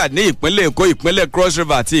kódà ní ìpínlẹ̀ Èkó ìpínlẹ̀ Cross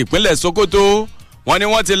River àti ìpínlẹ̀ Sokoto wọ́n ní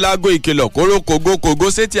wọ́n ti láago ìkìlọ̀ kóró kògókògó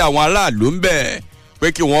sétí àwọn aráàlú ń bẹ pé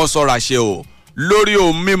kí wọ́n ṣọ́ra ṣe o lórí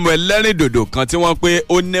ohun mímu ẹlẹ́rìndòdò kan tí wọ́n pé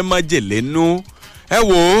ó ní májèlé nú ẹ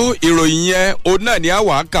wo ìròyìn yẹn òun náà ni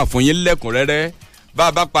àwa kà fún yín lẹ́kùnrẹ́rẹ́ bá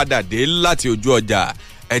a bá padà dé láti ojú ọjà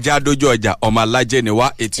ẹja dojú ọjà ọmọ alájẹ ni wá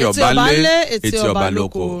etí ọba lé etí ọba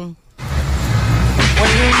lóko.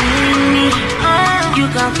 You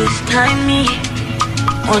can FaceTime me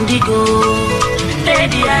on the go.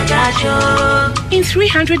 Baby, I got you. In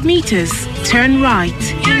 300 meters, turn right.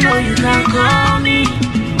 You know you can call me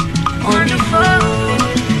on the phone.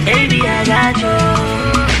 Baby, I got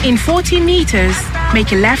you. In 40 meters,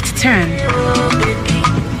 make a left turn. Oh, baby.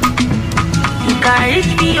 You can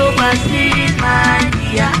reach me overseas, my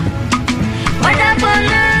dear.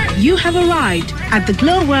 You have arrived at the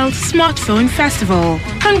Glow World Smartphone Festival.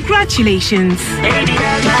 Congratulations.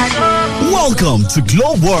 Welcome to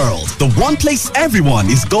Glow World, the one place everyone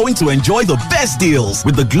is going to enjoy the best deals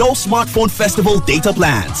with the Glow Smartphone Festival data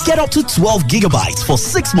plans. Get up to 12 gigabytes for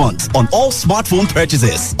 6 months on all smartphone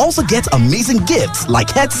purchases. Also get amazing gifts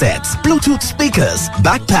like headsets, Bluetooth speakers,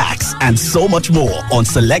 backpacks, and so much more on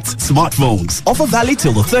select smartphones. Offer valid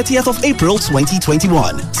till the 30th of April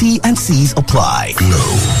 2021. T&Cs apply.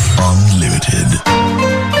 Glow Unlimited.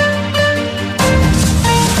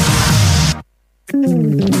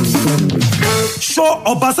 Show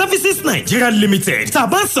Oba Services Nigeria Limited.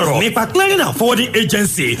 Tàbá sọ̀rọ̀ nípa clearing and forwarding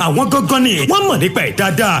agency. Àwọn gangan ni wọ́n mọ̀ nípa ẹ̀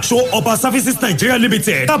dáadáa. Show Oba Services Nigeria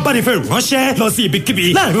Limited. Tábánifẹ̀ ránṣẹ́ lọ sí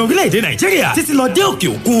ibikíbi láàrin orílẹ̀-èdè Nàìjíríà títí lọ dé òkè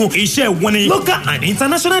òkun. Iṣẹ́ wọn ni local and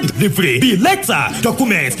international delivery bíi letter,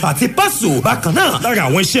 document àti parcel. Bákan náà lára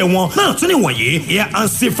àwọn iṣẹ́ wọn náà tún níwọ̀nyí air and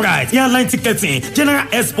sea freight, airline ticketing, general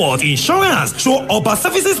export, insurance. Show Oba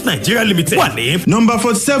Services Nigeria Limited wà ní. Number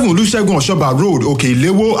 47 Olúṣẹ́gun Ọ̀ṣọ́bà Road, Òkè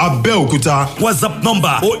Ìléwó, Abẹ́òkúta. WhatsApp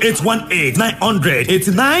number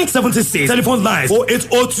 0818-900-8976. Telephone lines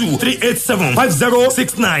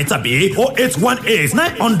 0802-387-5069 tàbí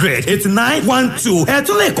 0818-900-8912. Ẹ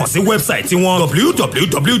tún lè kàn sí wẹ́bsáìtì wọn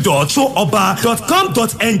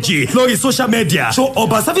www.showoba.com.ng lórí social media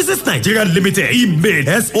Showoba Services Nigeria Limited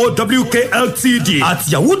email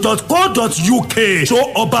sowkltd@yahoo.co.uk.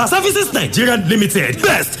 Showoba Services Nigeria Limited,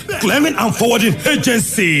 best clearing and forwarding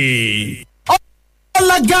agency.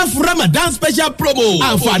 Olagaf Ramadan special promo.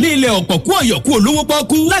 Àǹfààní ilẹ̀ ọ̀pọ̀ kú ọ̀yọ̀kú olówó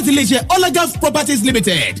pọ́kú láti iléeṣẹ́ Olagaf Properties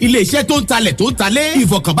Limited. Iléeṣẹ́ tó ń talẹ̀ tó ń talé.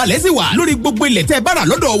 Ìfọ̀kànbalẹ̀ sì wà lórí gbogbo ilẹ̀ tẹ́ bára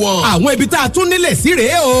lọ́dọ̀ wọn. Àwọn ibi tá a tún nílẹ̀ sí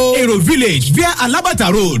rèé o. Èrò Village via Alabata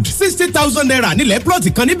Road 60,000 naira nílẹ̀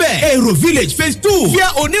plọ̀tì kan níbẹ̀. Èrò Village phase 2 via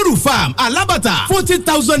Oniru Farm Alabata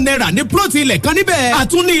 40,000 naira ní plọ̀tì ilẹ̀ kan níbẹ̀. A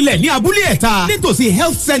tún ní ilẹ̀ ní Abúlé Ẹ̀ta nítòsí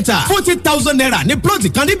Health Center 40,000 naira ní plọ̀tì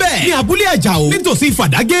kan níbẹ̀. Ní Abúlé Àjàó nítòsí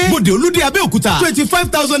Fàdágé Bòdè Olúdé Abẹ́òkúta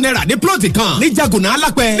 25,000 naira ní plọ̀tì kan ní Jaguna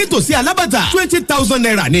Alápẹ̀ nítòsí Alábàtà 20,000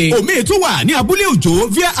 naira ní. Omi tún wà ní Abúlé Òjó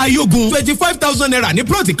via Ayogun 25,000 naira ní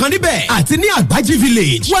plọ̀tì kan níbẹ̀ àti ní Àgbájí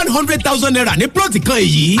Village 100,000 naira ní plọ̀tì kan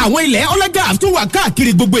èyí. Àwọn ilẹ̀ Olagaf tún wà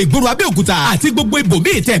káàkiri gbogbo ìgboro Abẹ́òkúta àti gbogbo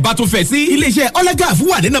ibòmíì tẹ́ bá tún fẹ́ sí. Iléeṣẹ́ Olagaf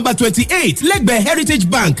wà ní number 28 lẹ́gbẹ̀ẹ́ Heritage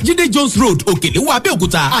Bank Jídé Jones Road Òkèléwà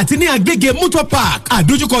Abẹ́òkúta àti ní Agége Motor Park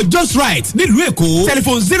àdójúkọ Just Right nílùú Èkó.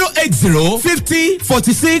 Telephone 080 50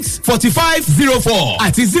 46 45 04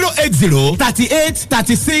 àti 080 38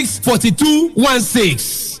 36 42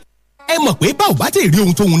 16. Ẹ mọ̀ pé bá ò bá tẹ̀ rí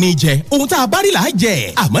ohun tóun ní jẹ ohun tá a bá rí là á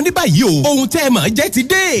jẹ àmọ́ ní báyìí o ohun tẹ́ ẹ máa jẹ ti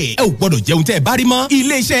dé ẹ ò gbọ́dọ̀ jẹ ohun tẹ́ ẹ bá rí mọ́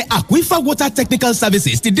iléeṣẹ́ Aquifer Water Technical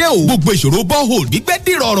Services ti dé o gbogbo ìṣòro borehole gbígbẹ́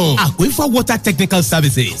dìrọ̀rùn Aquifer Water Technical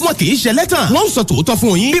Services wọn kì í ṣe lẹ́tàn wọ́n ń sọ tòótọ́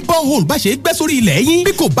fún yín bí borehole bá ṣe gbẹ́ sórí ilẹ̀ yín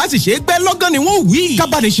bí kò bá sì ṣe gbẹ́ lọ́gán ni wọ́n wí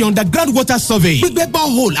kábàdé ṣe underground water survey gbígbẹ́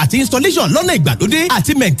borehole àti installation lọ́nà ìgbàlódé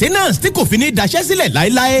àti maintenance tí kò fi ní daṣẹ́ sílẹ̀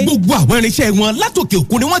láéláé gbogbo àwọn irinṣẹ́ wọn látòkè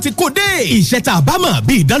òkun ni wọ́n ti kó dé iṣẹ́ tá a bá mọ̀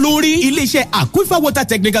bí ìdánlórí iléeṣẹ́ Aquifer Water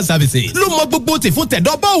Technical Services ló mọ gbogbo tì fún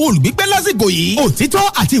tẹ̀dọ́ bọ́ọ̀hùn gbígbẹ́ lásìkò yìí. òtítọ́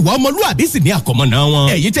àti ìwà ọmọlúwàbí sì ní àkọ́mọ́ná wọn.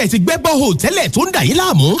 ẹ̀yin tẹ́ ẹ ti gbẹ́ bọ́ọ̀hùn tẹ́lẹ̀ tó ń dà yín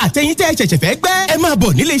láàmú àtẹ̀yin tẹ́ ẹ ṣẹ̀ṣẹ̀ fẹ́ gbẹ́ ẹ máa bọ̀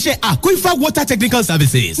níléeṣẹ́ Aquifer Water Technical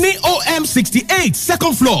Services ní OM 68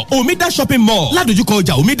 second floor Omida Shopping Mall ládojúkọ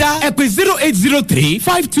ọjà Omida ẹ pè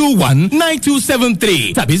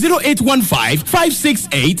 0803-521-9273 tàbí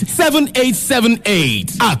 0815-568-7878.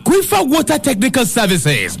 Aquifer Water Technical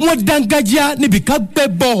Services wọ́n dángájá níbi ká gbẹ́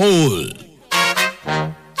bọ́ọ̀hùn.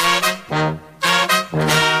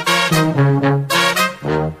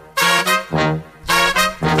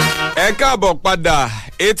 ẹ káàbọ̀ padà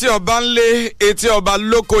etí ọba ńlé etí ọba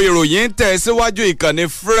lóko ìròyìn tẹ̀ síwájú ìkànnì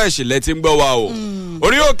fresh lẹ́tí ń gbọ́ wa o.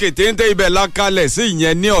 orí òkè téńté ibẹ̀ lákàlẹ̀ sí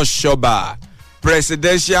ìyẹn ní ọ̀ṣọ́bà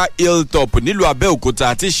presidential hilltop nílùú abẹ́òkúta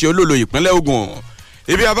àti ṣe olólo ìpínlẹ̀ Ògùn.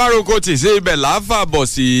 ibi abáròkọ tì sí ibẹ̀ láàfà bọ̀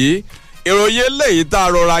sí ìròyìn eléyìí tá a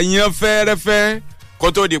rọra yan fẹ́rẹ́fẹ́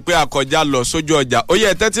kó tó di pé akọjá lọ sójú ọjà ó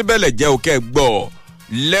yẹ tẹ́tí bẹ̀lẹ̀ jẹ́ òkè gbọ́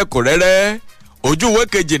lẹ́kùnrẹ́rẹ́ ojú ìwé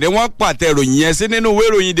kejì ni wọ́n pàtẹ ìròyìn yẹn sí nínú ìwé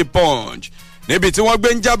ìròyìn The Punch níbi tí wọ́n gbé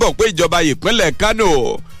ń jábọ̀ pé ìjọba ìpínlẹ̀ Kano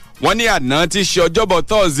wọ́n ní àná tí ṣe ọjọ́bọ̀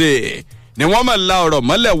Thursday ni wọ́n mọ̀ la ọ̀rọ̀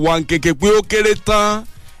mọ́lẹ̀ wọn kéke pé ó kéré tán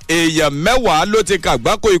èèyàn 10 ló ti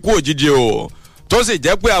kàgbákò ikú òjijì o tó sì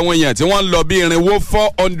jẹ́ pé àwọn èèyàn tí wọ́n ń lọ bí irinwó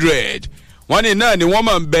 400 wọ́n ní náà ni wọ́n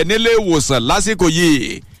mọ̀ ń bẹ nílé ìwòsàn lásìkò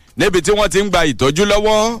yìí níbi tí wọ́n ti ń gba ìtọ́jú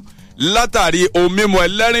lọ́wọ́ látàrí ohun mímu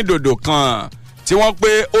ẹlẹ́rìndòdò kan tí wọ́n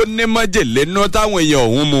pé ó ní májèlé nú táwọn èèyàn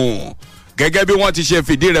ọ̀hún mu gẹ́gẹ́ bí wọ́n ti ṣe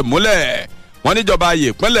fìdí rẹ̀ múlẹ̀ wọ́n níjọba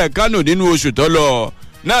ìpínlẹ̀ Kánò nínú oṣù tó lọ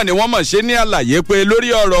náà ni wọ́n mọ̀ ṣe ní àlàyé pé lórí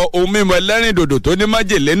ọ̀rọ̀ ohun mímu ẹlẹ́rìndòdò tó ní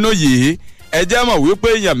májèlé nú yìí ẹ jẹ́ mọ̀ wípé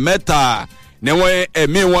èèyàn 3 ni wọ́n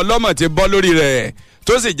ẹ̀mí wọn lọ́mọ̀ ti bọ́ lórí rẹ̀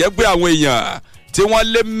tó sì jẹ́ pé àwọn èèyàn tí wọ́n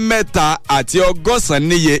lé 390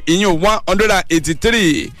 níye ìyún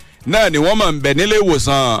 183 náà ni wọ́n mọ̀ ń bẹ nílé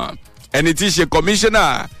ìwòsàn ẹni tí í ṣe kọmíṣánná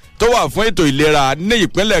tó wà fún ètò ìlera ní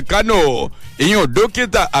ìpínlẹ̀ Kánò ìyún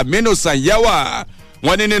dókítà Aminu Sanyawa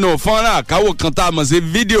wọ́n ní nínú fọ́nrán àkáwò kan tá a mọ̀ sí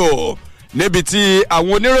fídíò níbi tí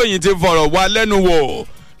àwọn oníròyìn ti fọ̀rọ̀ wá lẹ́nu wò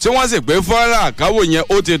tí wọ́n sì pé fọ́nrán àkáwò yẹn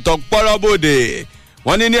ó ti tọ pọ́rọ́ bòde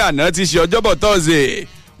wọ́n ní àná ti ṣe ọjọ́bọ̀ Thursday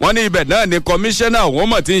wọ́n ní ibẹ̀ náà ni kọmíṣánná òun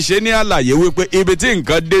mọ̀ ti ń ṣe ní àlàyé wípé ibi tí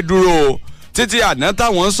nǹkan dé dúró títí àná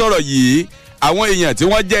táwọn ń sọ̀rọ̀ yìí àwọn èèyàn tí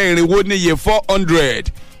wọ́n jẹ́ irinwó níye 400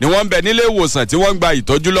 ni wọ́n ń bẹ nílé ìwòsàn tí wọ́n ń gba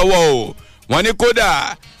ìtọ́jú lọ́wọ́ o wọ́n ní kódà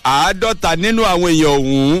 50 nínú àwọn èèyàn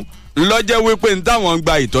ọ̀hún ńlọ́jẹ́ wípé ń táwọn ń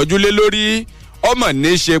gba ìtọ́jú lé lórí ọmọ ní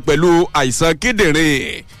í ṣe pẹ̀lú àìsàn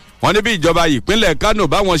kíndìnrín wọ́n ní bí ìjọba ìpínlẹ̀ Kánò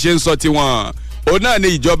báwọn ṣe ń sọ tiwọn òun náà ni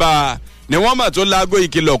ìjọba ni wọ́n mọ̀ tó laago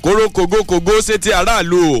ìkìlọ̀ kóró kogókogó sétí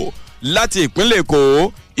aráàlú láti ìpínlẹ̀ Èkó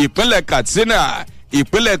ìpínlẹ̀ Katsina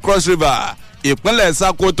ìpínlẹ̀ Cross River ìpínlẹ̀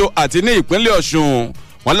Sokoto àti ní ìpínlẹ̀ Ọ̀ṣun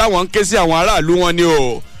wọ́n láwọn ń ké sí àwọn aráàlú wọn ni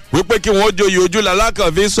o wípé kí wọ́n joyè ojú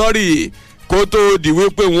lalákàn fi sọ́rí kó tó di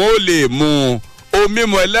wípé wọ́n ó lè mu ohun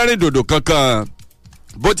mímu ẹlẹ́rìndòdò kankan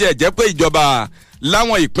bó tiẹ̀ jẹ́ pé ìjọba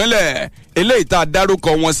láwọn ìpínlẹ̀ eléyìí tá a dárúkọ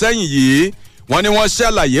wọn sẹ́yìn yìí wọ́n ní wọ́n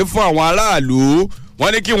ṣàlàyé fún àwọn aráàlú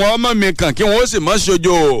wọ́n ní kí wọ́n mọ̀ mí kàn kí wọ́n ó sì mọ̀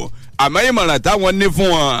ṣojo àmọ́ ìmọ̀ràn táwọn ní fún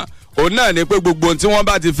wọn òun náà ni pé gbogbo ohun tí wọ́n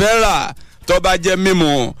bá ti fẹ́ rà tó bá jẹ́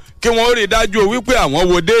mímu kí wọ́n ó rí dájú wípé àwọn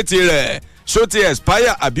wo déètì rẹ̀ ṣó ti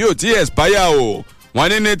expire àbí ò ti expire o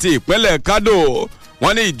wọ́n ní ti ìpínlẹ̀ Kánò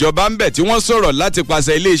wọ́n ní ìjọba ń bẹ̀ tí wọ́n sọ̀rọ̀ láti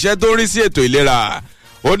pàṣẹ iléeṣẹ́ tó ń rí sí ètò ìlera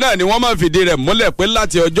òun náà ni wọ́n máa fìdí rẹ̀ múlẹ̀ pé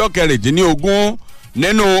láti ọjọ́ 16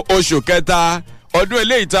 nínú oṣù kẹta ọdún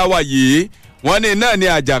eléyìí tá a wà yìí wọ́n ní náà ni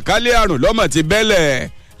àjàkálẹ̀ àrùn lọ́mọ̀ ti bẹ́lẹ̀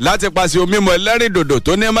láti pàṣẹ omi mọ̀ ẹlẹ́rìndòdò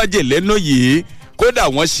tó ní májèlé nù yìí kódà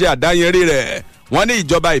wọ́n ṣe àdáyẹrí rẹ̀ wọ́n ní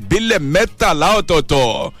ìjọba ìbílẹ̀ 13 ọ̀tọ̀ọ̀tọ̀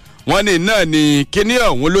wọ́n ní náà ni kíní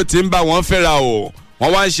ọ̀hún ló ti ń bá wọn fẹ́ra o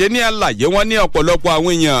wọ́n wá ń ṣe ní àlàyé wọ́n ní ọ̀pọ̀lọpọ̀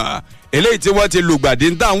àwọn èèyàn eléyìí tí wọ́n ti lùgbàdì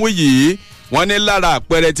ń tàn wí yìí wọ́n ní lára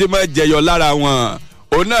àpẹẹrẹ tí máa jẹyọ lára wọn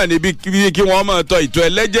òun náà ni bí kí wọ́n máa tọ ìtọ̀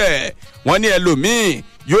ẹlẹ́jẹ̀ wọ́n ní ẹlòmíì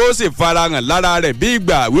yóò sì farahàn lára rẹ̀ bí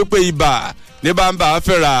ìgbà wípé ibà ní bá ń bá a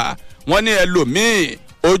fẹ́ra wọ́n ní ẹlòmíì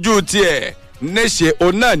ojú tiẹ̀ níṣe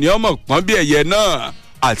òun náà ní ọmọ pọ́n bí ẹ̀yẹ náà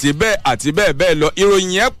àti bẹ́ẹ̀ bẹ́ẹ̀ lọ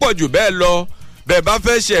ìròyìn yẹn pọ̀ jù bẹ́ẹ̀ lọ bẹ́ẹ̀ bá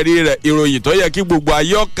fẹ́ ṣẹ̀rí rẹ̀ ìròyìn tó yẹ kí gbogbo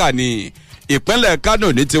ayé ọ̀kà ní ìpínlẹ̀ Kánò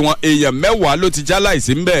ní tiwọn èèyàn 10 ló ti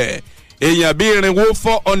jáláìsí ń bẹ̀ èèyàn bíi irinwó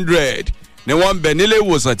 400 ni wọ́n ń bẹ nílé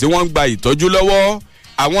ìwòsàn tí wọ́n ń gba ìtọ́jú lọ́wọ́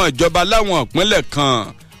àwọn ìjọba láwọn ìpínlẹ̀ kan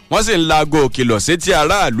wọ́n sì ń laago òkìlọ̀ sétí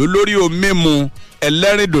aráàlú lórí omi mímu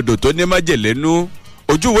ẹlẹ́rìndòdò tó ní májèlé nú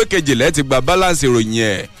ojú ìwé kejìlẹ̀ ti gba balance ìròyìn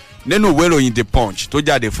ẹ̀ nínú ìwé ìròyìn The Punch tó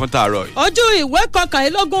jáde fún tààrọ̀ yìí. ojú ìwé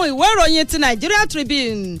kọkànlélógún ìwé ìròyìn ti Nigeria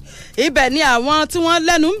Tribune ibẹ̀ ni àwọn tí wọ́n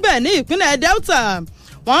lẹ́nu ń bẹ̀ ní ìpínlẹ̀ Delta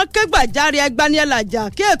wọ́n ké gbàjarè ẹgbaniẹlàjà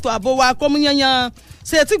kí ètò ààbò wa kó mú yanyan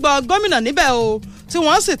sí etígbọ̀ gómìnà níbẹ̀ o tí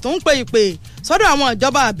wọ́n sì tún pe ìpè sọ́dọ̀ àwọn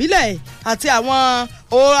ìjọba àbílẹ̀ àti àwọn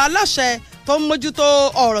aláṣẹ tó ń mójútó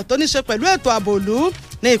ọ̀rọ̀ tó ní ṣe pẹ̀lú ètò ààbò ìlú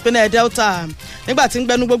ní ìpínlẹ̀ Delta nígbà tí ń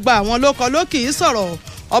gbẹnu gbogbo àwọn lóko lókì í sọ̀rọ̀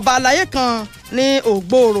ọba àlàyé kan ní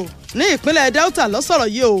Ògbòòrò ní ìpínlẹ̀ Delta ló sọ̀rọ̀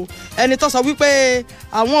yìí o ẹni tó sọ wípé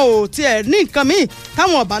àwọn ò tiẹ̀ ní nǹkan míì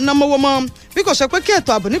káwọn ọba ná mọ́wọ́ mọ́ bí kò ṣe pé kí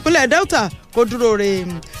ètò ààbò nípínlẹ̀ Delta kó dúró re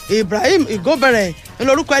Ibrahim Igobere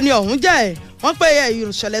ńlórúkọ ẹni ọ̀hún jẹ́ wọ́n pé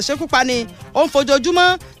ìṣẹ̀lẹ̀ ṣekúpani ó ń fojoojúmọ́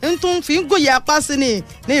ń tún fi ń gòyè apá sí ni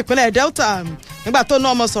ní ìpínlẹ̀ Delta nígbà tó ná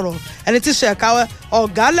ọmọ sọ̀rọ̀ ẹni tí ṣe ẹ̀ka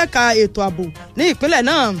ọ̀gá lẹ́ka ètò ààbò ní ìpínlẹ̀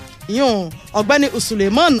náà yún ọ̀gbẹ́ni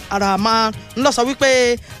Suleiman Arama ńlọ sọ wípé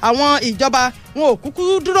àwọn ìjọba wọn ò kúkú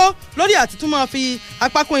dúró lórí àtìtúmọ̀ fi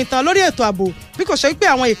apákun ìtàn lórí ètò ààbò bí kò ṣe pé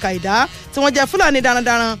àwọn ìka ìdá tí wọ́n jẹ́ Fúlàní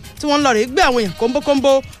darandaran tí wọ́n ń lọ rèé gbé àwọn èèyàn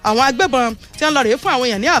kóńbókóńbó àwọn agbébọn tí wọ́n ń lọ rèé fún àwọn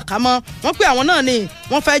èèyàn ní àkámọ́ wọ́n pé àwọn náà ni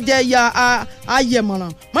wọ́n fẹ́ jẹ́ ya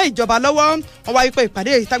ayẹ̀mọ̀ràn mọ́ ìjọba lọ́wọ́ wọ́n wáyé pé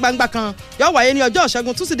ìpàdé ìta gbangba kan yóò wáyé ní ọjọ́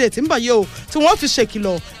ìṣẹ́gun túsídẹ̀ẹ́ tí ń bọ̀ yìí o tí wọ́n fi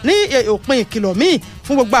ṣèkìlọ̀ ní òpin ìkìlọ̀ míì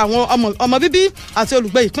fún gbogbo àwọn ọmọ bíbí àti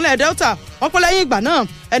olùgbé ìpínlẹ̀ Delta wọ́n pẹ́ lẹ́yìn ìgbà náà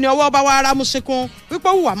ẹni ọwọ́ bá wá ara mú ṣekún wípé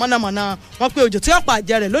wùwà mọ̀nàmọ̀nà wọ́n pé òjò tí ọ̀pọ̀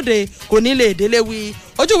àjẹ rẹ̀ lóde kò ní lè délé wí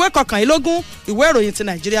ojú ìwé kọkànlélógún ìwé ìròyìn ti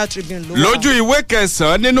Nigeria Tribune ló wà. lójú ìwé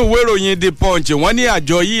kẹsàn-án nínú ìwé ìròyìn The Punch wọ́n ní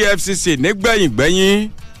àjọ EFCC nígbẹ̀yìngbẹ̀yìn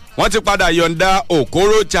wọ́n ti padà yọ̀ǹda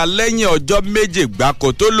Okorocha lẹ́yìn ọjọ́ méje gbáko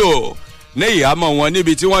tó lò ní ìhámọ́ wọn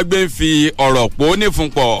níbi tí wọ́n gbé ń fi ọ̀rọ̀ pò nífun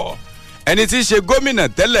pọ̀ ẹni tí í ṣe gómìnà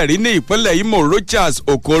tẹ́lẹ̀ rí ní ìpínlẹ̀ Imo Rochas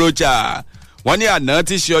Okorocha wọ́n ní àná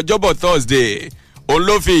tí í ṣe ọjọ́bọ̀ Thursday òun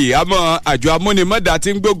ló fi ìhámọ́ àjọ amúnimọ́dà tí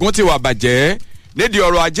ń gbógun ti wà bàjẹ́ nídìí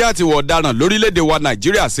ọrọ̀ ajé àti ìwà ọ̀daràn lórílẹ̀‐èdè wa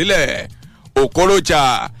Nàìjíríà sílẹ̀ Okorocha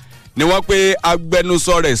ni wọ́n pe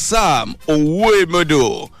agbẹnusọ rẹ̀ Sam Owuemodo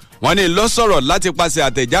wọ́n ní ló sọ̀rọ̀ láti pàṣẹ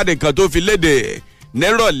àtẹ̀jáde kan tó fi léde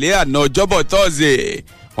nírọ̀lẹ́ àná ọjọ́bọ̀ Thursday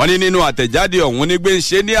wọ́n ní nínú àtẹ̀jáde ọ̀hún ní gbé ń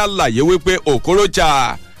ṣe ní àlàyé wípé Okorocha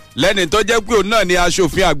lẹ́ni tó jẹ́ pé òun náà ni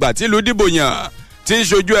aṣòfin àgbà tìlú dìbò yàn tí ń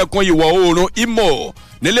ṣojú ẹkùn ìwọ̀ oòrùn Imo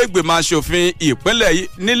nílẹ̀gbìmọ̀ aṣòfin ìpínlẹ̀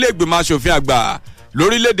nílẹ̀gbìmọ̀ aṣòfin àgbà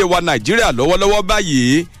lórílẹ̀‐èdè wa Nàìjíríà lọ́wọ́lọ́wọ́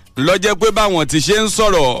báyìí ló jẹ́ pé báwọn ti ṣe ń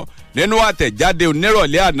sọ̀rọ̀ nínú àtẹ̀jáde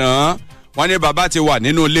onírọ̀lẹ́ àná wọ́n ní bàbá ti wà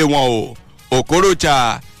nínú ilé wọn o Okorocha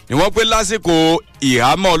ni wọ́n pé lásìkò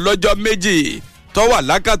ìhámọ́ lọ́jọ́ méjì tó wà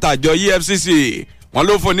lákàtà àjọ EFCC wọ́n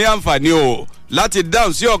ló fún ní àǹfààní o láti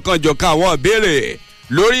dáhùn sí ọ̀kanjọ̀kan àwọn ìbéèrè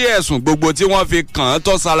lórí ẹ̀sùn gbogbo tí wọ́n fi kàn án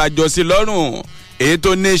tó sarajọ sí lọ́rùn èyí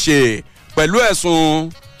tó ní ṣe pẹ̀lú ẹ̀sùn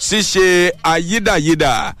ṣíṣe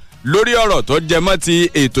ayídàyídà lórí ọ̀rọ̀ tó jẹmọ́ ti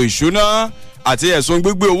ètò ìṣúná àti ẹ̀sùn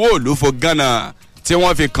gbígbé owó òlú fo Ghana tí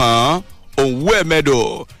wọ́n fi kàn án Owuemodo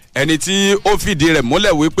ẹni tí ó fìdí rẹ̀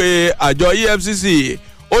múlẹ̀ wípé àjọ EFCC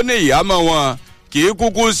ó ní ìhámọ́ wọn kì í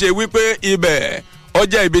kúkú ṣe wípé ibẹ̀ ó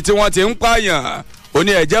jẹ́ ibi tí wọ́n ti ń pààyàn ó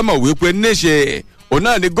ní ẹ̀jẹ̀ mọ̀ wípé níṣe òun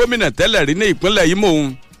náà ni gómìnà tẹ́lẹ̀ rí ní ìpínlẹ̀ Imo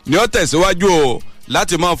ni ó tẹ̀síwájú o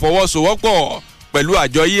láti máa fọwọ́sowọ́pọ̀ pẹ̀lú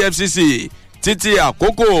àjọ EFCC títí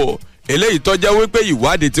àkókò eléyìí tó jẹ́ wípé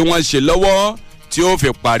ìwádìí tí wọ́n ṣe lọ́wọ́ tí ó fi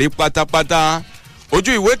parí pátápátá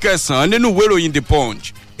ojú ìwé kẹsàn-án nínú ìwé ìròyìn The Punch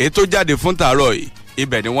ètò jáde fún tàárọ̀ yìí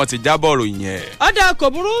ibẹ̀ ni wọ́n ti jábọ̀ ròyìn yẹn. ọ̀dà kò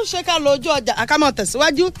burú ṣé ká lọ ojú ọjà àkámọ̀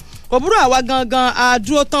tẹ̀síwájú kò burú àwa gangan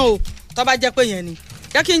àdúró tán o tó bá jẹ́ pé yẹn ni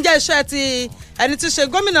jẹ́ kí n jẹ́ iṣẹ́ ti ẹni tí ṣe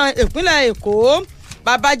gómìnà ìpínlẹ̀ Èkó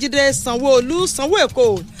Babájídé Sanwó Èkó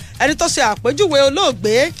ẹni tó ṣe àpèjúwe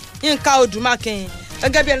olóògbé Yínká Odùmákin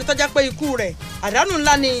gẹ́gẹ́ bí ẹni tó jẹ́ pé ikú rẹ̀ àdánù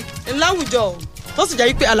ńlá ni ńláwùjọ tó sì jẹ́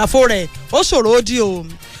wípé àlàfo rẹ̀ ó ṣòro ó di o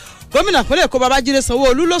gómìnà ìpínlẹ̀ Èkó Babájídé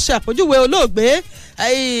Sanwó-Olú ló ṣe àpèjúwe olóògbé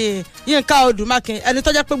Yínká Odùmákin ẹni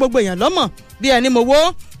tó jẹ́ pé gbogbo èèyàn lọ́mọ̀ bí ẹni mowó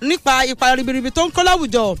nípa ipa ribiribi tó ń kọ́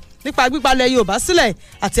láwùjọ nípa gbígbalẹ̀ Yorùbá sílẹ̀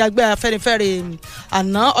àti àgbẹ̀ Afẹ́nifẹ́re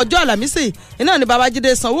àná ọjọ́ Àlàmísì iná ní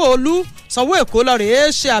Babájídé Sanwó-Olú Sanwó Èkó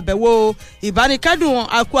lọ́ọ̀rẹ́ ṣe àbẹ̀wò ìbánikẹ́dùn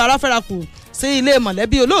akú aráfẹ́rakù sí ilé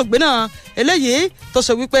mọ̀lẹ́bí olóògbé náà eléyìí tó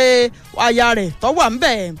ṣe wípé aya rẹ̀ tó wà ń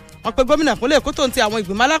bẹ̀ wọ́n pe gómìnà ìpínlẹ̀ Èkó tó ń ti àwọn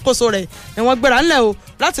ìgbìmọ̀ alákòóso rẹ̀ ni wọ́n gbéra ńlẹ̀ o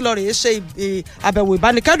láti lọ rèé ṣe àbẹ̀wò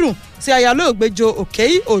ìbánikẹ́dùn sí aya olóògbé Jo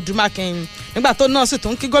Òkèyí Odùmákin nígbà tó náà sì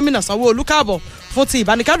tún kí gómìnà Sanwó-Olú káàbọ̀ fún ti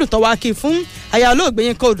ìbánikẹ́dùn tó wá kí fún aya olóògbé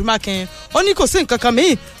Yínká Odùmákin ó ní kò sí nǹkan kan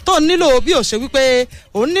míì tó nílò bí ó ṣe wípé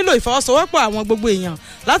òun nílò ìfọwọ́sowọ́pọ̀ àwọn gbogbo èèyàn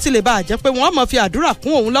láti lè bá àjẹ́ pé wọ́n mọ̀ fi àdúrà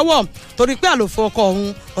kún òun lọ́wọ́ torí pé àlòfo ọkọ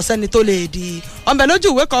òun ọ̀sẹ́ni tó lè di ọmọ lójú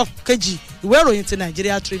ìwé kejì ìwé ìròyìn ti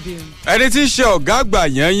Nigeria Tribune. ẹni tí í ṣe ọ̀gá àgbà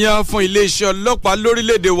yanyan fún iléeṣẹ́ ọlọ́pàá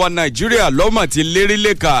lórílẹ̀‐èdè wa Nàìjíríà lọ́mọ̀ ti lérí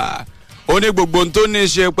lẹ́ka ó ní gbogbo ohun tó ní í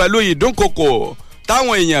ṣe pẹ̀lú ìdúnkokò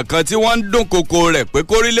táwọn èèyàn kan tí wọ́n ń dúnkokò rẹ̀ pé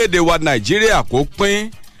kórílẹ̀‐èdè wa Nàìjíríà kó pín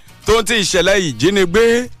tó ti ìṣẹ̀lẹ̀ ìjínigbé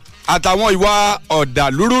àtàwọn ìwà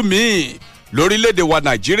ọ̀dàlúrú míì lórílẹ̀‐èdè wa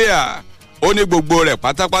Nàìjíríà ó ní gbogbo rẹ̀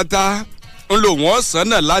pátápátá ń lò wọ́n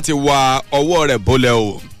sánà láti wa ọwọ́ rẹ̀ bólẹ̀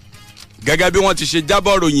o. gẹ́gẹ́ bí wọ́n ti ṣe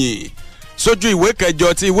jábọ̀ ròyìn sójú ìwé kẹjọ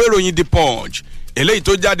ti ìwé ìròyìn The Punch eléyìí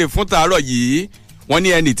tó jáde fún tàárọ̀ yìí wọ́n ní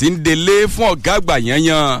ẹni tí ń delé fún ọ̀gá àgbà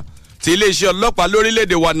yanyan ti iléeṣẹ́ ọlọ́pàá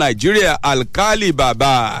lórílẹ̀‐èdè wa Nàìjíríà Alkali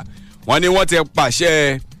Baba wọ́n ní wọ́n ti pàṣẹ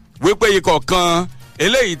wípé ikọ̀ kan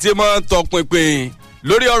eléyìí tí máa ń tọpinpin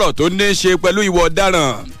lórí ọ̀rọ̀ tó ní í ṣe pẹ̀lú ìwà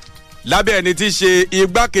ọ̀daràn lábẹ́ ẹni tí í ṣe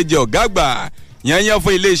igbákejì ọ̀gá àgbà yanyan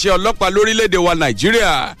fún iléeṣẹ́ ọlọ́pàá lórílẹ̀‐èdè wa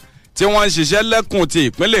Nàìjíríà tí wọ́n ń ṣiṣẹ́ lẹ́kùn ti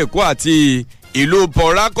ìpínlẹ̀ Èkó àti ìlú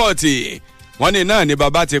Port Harcourt wọ́n ní náà ni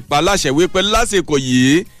bàbá ti pa láṣẹ wípé lásìkò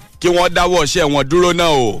yìí kí wọ́n dáwọ́ iṣẹ́ wọn dúró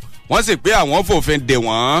náà o wọ́n sì pé àwọn fòfin dè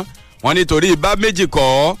wọ́n nítorí ibà méjì kọ́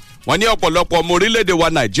wọ́n ní ọ̀pọ̀lọpọ̀ ọmọ orílẹ̀-èdè wa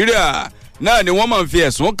Nàìjíríà náà ni wọ́n máa ń fi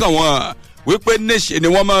ẹ̀sùn kàn wọ́n wípé níṣe ni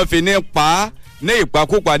wọ́n máa ń fi ní pa ní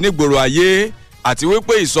ìpakúpa nígboro ayé àti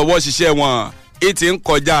wípé ìsọwọ́ ṣiṣẹ́ wọn ìtì ń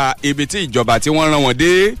kọjá ibi tí ìjọba tí wọ́n rán wọn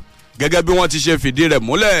dé gẹ́gẹ́ bí wọ́n ti ṣe fìdí rẹ̀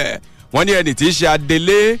múlẹ̀ wọ́n ní ẹni tí í ṣe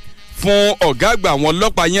adelé fún ọ̀gá àgbà àwọn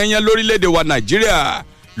ọlọ́pàá yẹ́nyẹ́ lórílẹ̀‐èdè wa Nàìjíríà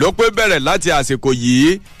ló pé bẹ̀rẹ̀ láti àsìkò yìí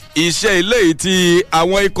iṣẹ́ ilé yìí tí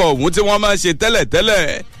àwọn ikọ̀ ọ̀hún tí wọ́n máa ń ṣe tẹ́lẹ̀tẹ́lẹ̀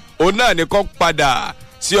òun náà ní kó padà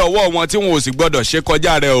sí ọwọ́ wọn tí wọn ò sì gbọ́dọ̀ ṣe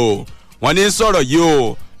kọjá rẹ̀ o wọ́n ní sọ̀rọ̀ yìí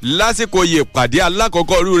o lásìkò yìí pàdé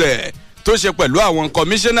alákọ̀ọ́kọ́ rú rẹ̀ tó ṣe pẹ̀lú àwọn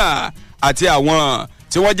kọmíṣánná àti àwọn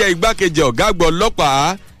tí wọ́n jẹ́ igbákejì ọ̀gá àgbà ọlọ́pàá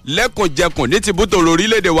lẹ́kùnjẹkùn ní tìbútòrò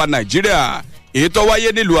orílẹ̀-èdè wa Nàìjíríà èyí tó wáyé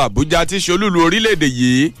nílùú Àbújá tí ṣolúlu orílẹ̀-èdè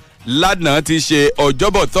yìí lánàá ti ṣe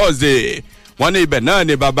ọjọ́bọ̀ Thursday wọ́n ní ibẹ̀ náà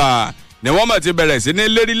ni bàbá ni wọ́n mọ̀ ti bẹ̀rẹ̀ sí ní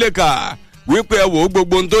lérílẹ̀ka wípé ẹ wò ó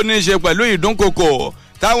gbogbo ohun tó ní í ṣe pẹ̀lú ìdúnkokò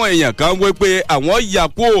táwọn èèyàn kan wí pé àwọn yà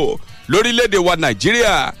kúò lórílẹ̀‐èdè wa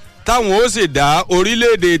Nàìjíríà táwọn ó sì dá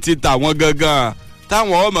orílẹ̀‐èdè ti tàwọn gangan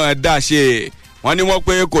táwọn ọmọ dá ṣe wọ́n ní wọ́n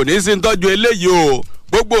pé kò ní sí tọ́jú eléyìí o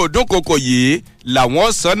gbogbo ìdúnkokò yìí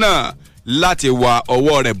làwọn sánà láti wa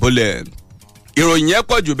ọwọ́ rẹ̀ bólẹ̀ ìròyìn yẹn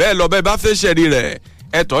pọ̀ jù bẹ́ẹ̀ lọ bẹ́ẹ̀ bá fẹ́ ṣẹ̀rí rẹ̀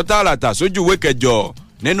ẹ̀tọ́ tààràtà sójú ìwé kẹjọ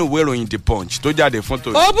nínú ìwé ìròyìn The Punch tó jáde fún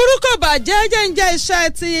tòun. òbúrúkọ bàjẹ́ jẹ́ǹjẹ́ iṣẹ́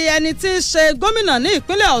ti ẹni tí í ṣe gómìnà ní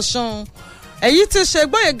ìpínlẹ̀ Ọ̀ṣun èyí tí í ṣe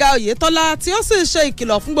Gbóyèga Oyètọ́lá tí ó sì ṣe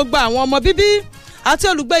ìkìlọ̀ fún gbogbo àwọn ọmọ bíbí àti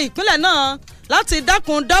olùgbé ìpínlẹ̀ náà láti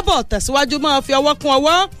dákun dábọ̀ tẹ̀síwájú máa fi ọwọ́ kún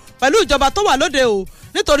ọwọ́ pẹ̀lú ìjọba tó wà lóde o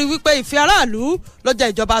nítorí wípé ìfẹ́ aráàlú ló jẹ́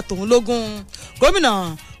ìjọba tòun lógún. Gómìnà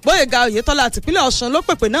Gbóyèga Oyètọ́lá tìpínlẹ̀ Ọ̀ṣun ló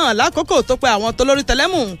pèpè náà lákòókò tó pe àwọn tolórí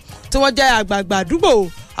tẹlẹ́mù tí wọ́n jẹ́ àgbààgbà àdúgbò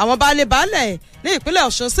àwọn baálé ní ìpínlẹ̀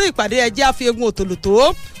Ọ̀ṣun sí ìpàdé ẹjẹ́ àfihàn òtòlótó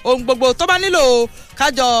ohun gbogbo tó bá nílò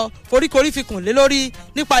kájọ foríkorí fikùn lé lórí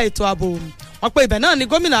nípa ètò ààbò wọ́n pé ibẹ̀ náà ni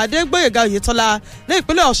gómìnà Adégbóyèga Oyètọ́lá ní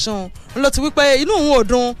ìpínlẹ̀ Ọ̀ṣun ló ti wípé inú òun ò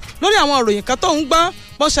dùn lórí àwọn ìròyìn kan tó ń gbọ́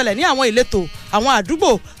bó ṣẹlẹ̀ ní àwọn ìletò àwọn àdúgbò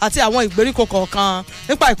àti àwọn ìgbèríko kọ̀ọ̀kan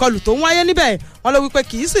nípa ìkọlù tó ń wáyé níbẹ̀ wọ́n ló wípé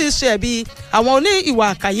kì í sì ṣe ẹ̀bi àwọn oní ìwà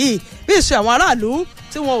àkàyè bí ìṣe àwọn aráàlú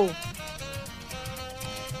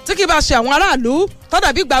tí kì í bá ṣe àwọn aráàlú tó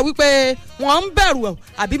dàbí gbà wípé wọ́n ń bẹ̀rù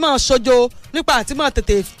àbí máa ṣojo nípa àti máa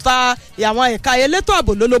tètè fa àwọn ẹ̀ka elétò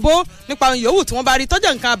ààbò lólobó nípa yòówù tí wọ́n bá rí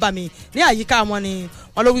tọ́jà nǹkan àbàmì ní àyíká wọn ni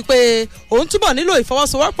wọ́n ló wípé òun túbọ̀ nílò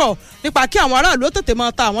ìfọwọ́sowọ́pọ̀ nípa kí àwọn aráàlú tètè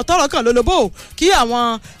máa ta àwọn tọ́rọ̀ kàn lólobó kí àwọn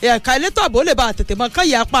ẹ̀ka elétò ààbò lè bá tètè máa kán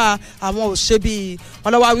ìyá pa àwọn òṣèbí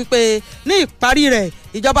wọ́n lọ wá wípé ní ìparí rẹ̀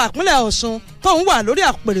ìjọba ìpínlẹ̀ Ọ̀ṣun tóun wà lórí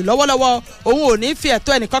àpèrè lọ́wọ́lọ́wọ́ òun ò ní fi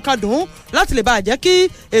ẹ̀tọ́ ẹnìkankan dùn láti lè bá jẹ́ kí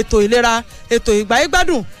ètò ìlera ètò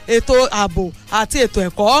ìgbáyégbádùn ètò ààbò àti ètò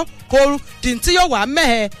ẹ̀kọ́ kó di tí yóò wá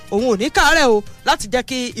mẹ́hẹ̀ òun ò ní káàárẹ̀ o láti jẹ́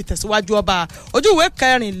kí ìtẹ̀síwájú ọba ojú ìwé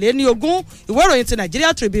 24 ìwé ìròyìn ti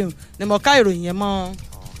Nigeria Tribune ni mo ká ìròyìn yẹn mọ́.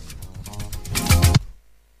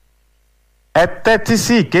 ẹ tẹ́tí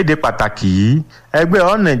sí ìkéde pàtàkì yìí ẹgbẹ́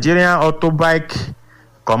All Nigerian Autobike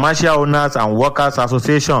Commercial Owners and Workers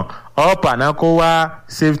Association All Panakowa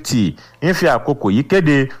Safety ń fi àkókò yìí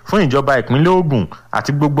kéde fún ìjọba ìpínlẹ̀ Ògùn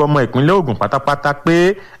àti gbogbo ọmọ ìpínlẹ̀ Ògùn pátápátá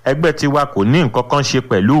pé ẹgbẹ́ tiwa kò ní nǹkan kan ṣe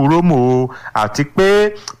pẹ̀lú rómò àti pé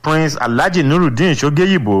Prince Alhaji Nurudeen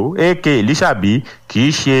Sogeyibo aka Elishabi kì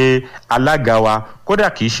í ṣe alága wa kódà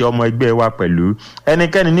kì í ṣe ọmọ ẹgbẹ́ wa pẹ̀lú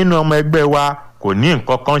ẹnikẹ́ni nínú ọmọ ẹgbẹ́ wa kò ní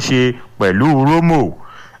nǹkan kan ṣe pẹ̀lú rómò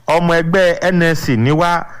ọmọ ẹgbẹ́ NSC ni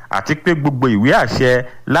wá àti pé gbogbo ìwé àṣẹ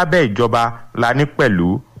lábẹ́ ìjọba la ní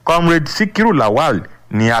pẹ̀lú Comrade Sikiru Lawal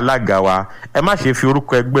ni alága wa ẹ má ṣe fi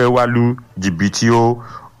orúkọ ẹgbẹ́ wa lu jìbìtì o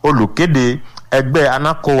olùkéde ẹgbẹ́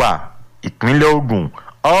Anakowa ìpínlẹ̀ Ògùn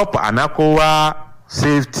Up Anakowa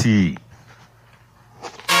Safety.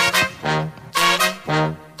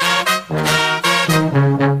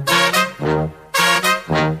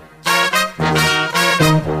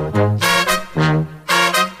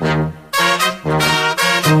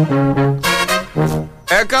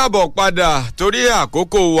 ẹ ká káàbọ̀ padà torí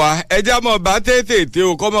àkókò wa ẹja mọ̀ bá tètè tí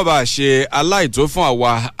o kọ́ mọ̀ bá ṣe aláìtó fún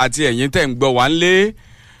àwa àti ẹ̀yin tẹ̀ ń gbọ́ wá ń lé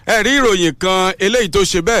ẹ̀rí ìròyìn kan eléyìí tó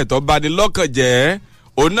ṣe bẹ́ẹ̀ tó bani lọ́kàn jẹ́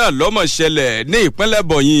òun náà lọ́mọ̀ ṣẹlẹ̀ ní ìpínlẹ̀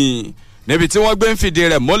bọ̀yìn níbi tí wọ́n gbé ń fìdí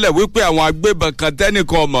rẹ̀ mọ́lẹ̀ wípé àwọn agbébọn kan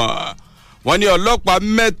tẹ́nìkan mọ̀ wọ́n ní ọlọ́pàá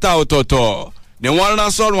mẹ́ta ọ̀tọ̀ọ̀tọ̀ ni wọ́n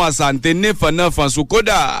rán sọ́run àsàǹtẹ̀ nífọ̀nàfọ̀nsù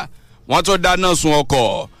kódà wọ́n tó dáná sun ọkọ̀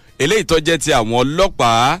eléyìí tó jẹ́ ti àwọn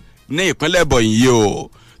ọlọ́pàá ní ìpínlẹ̀ bọ̀yìn yìí o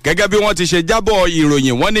gẹ́gẹ́ bí wọ́n ti ṣe jábọ̀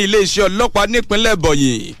ìròyìn wọ́n ní iléeṣẹ́ ọlọ́pàá nípínlẹ̀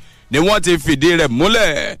bọ̀yìn ni wọ́n ti fìdí rẹ̀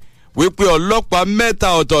múlẹ̀ wípé ọlọ́pàá mẹ́ta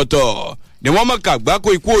ọ̀tọ̀ọ̀tọ̀ ni wọ́n mọ̀ kàgbákò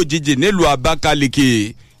ikú òjijì nílùú abakaliki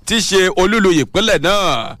tí ṣe olúlu ìpínlẹ̀ náà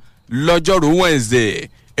lọ́jọ́rú Wednesday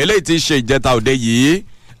eléyìí ti ṣe ìjẹta òde yìí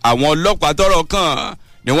àwọn ọlọ́pàá tọ́rọ̀ kàn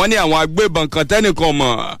ni wọ́n ní àwọn agbébọn kan tẹ́nìkan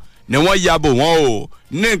mọ̀ ni wọ́n yabò wọ́n o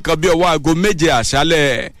ní nǹkan bí ọwọ́ aago 7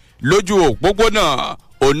 àṣálẹ̀ lójú òpópónà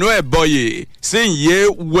ònú ẹ̀bọyè sí ìyé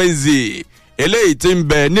Wednesday eléyìí ti ń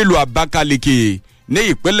bẹ nílùú abakaliki ní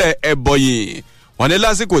ìpínlẹ̀ ẹ̀bọyìn wọ́n ní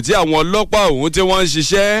lásìkò tí àwọn ọlọ́pàá ọ̀hún tí wọ́n ń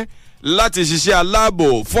ṣiṣẹ́ láti ṣiṣẹ́ aláàbò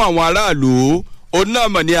fún àwọn aráàlú òun náà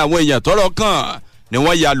mọ̀ ní àwọn èèyàn tọ́rọ̀ kàn ni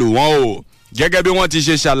wọ́n ya lù wọ́n o gẹ́gẹ́ bí wọ́n ti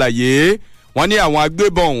ṣe ṣàlàyé wọ́n ní àwọn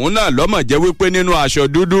agbébọn ọ̀hún náà lọ́mọ̀ jẹ́ wípé nínú aṣọ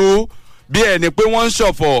dúdú bí ẹni pé wọ́n ń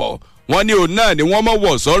ṣọ̀fọ̀ wọ́n ní òun náà ni wọ́n mọ̀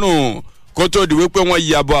wọ̀ sọ́rùn kó tó di wípé wọ́n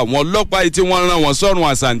yabọ̀ àwọn ọlọ́pàá yìí tí wọ́n rán wọn sọ́run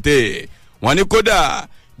àsàǹtẹ̀ wọ́n ní kódà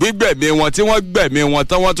gbígbẹ̀mí wọn tí wọ́n gbẹ̀mí wọn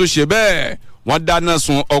tán wọ́n tún ṣe bẹ́ẹ̀ wọ́n dáná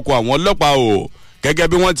sun ọkọ̀ àwọn ọlọ́pàá o gẹ́gẹ́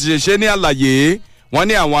bí wọ́n ti ṣe ṣe ní àlàyé wọ́n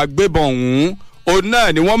ní àwọn agbébọn ọ̀hún òun náà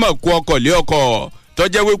ni wọ́n mọ̀ kó ọkọ̀ lé ọkọ̀ tó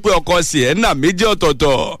jẹ́ wípé ọkọ̀ Sienna méjì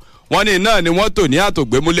ọ̀tọ̀ọ̀tọ̀ wọ́n ní náà ni wọ́n tò ní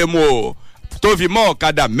àtògbémúlémù o tó fi mọ́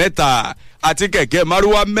ọ̀kadà mẹ́ta àti kẹ̀kẹ́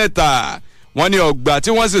márúwá mẹ́ta wọ́n ní ọgbà tí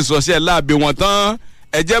wọ́n sì sọṣẹ́ láabi wọn tán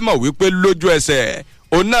ẹjẹ́ mọ̀ wípé lójú ẹsẹ̀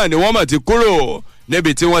òun náà ni wọ́n mọ̀ ti kúrò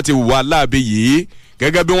níbi tí wọ́n ti wà láabi yìí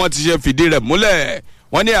gẹ́gẹ́ bí wọ́n ti ṣe fìdí rẹ̀ múlẹ̀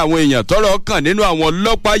wọ́n ní àwọn èèyàn tọ́rọ̀ kàn nínú àwọn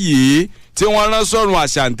ọlọ́pàá yìí tí wọ́n rán sọ́run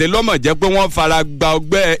àṣàǹtẹ̀ lọ́mọ̀ jẹ́ pé wọ́n fara gba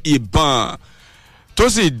ọgbẹ́ ìbọn tó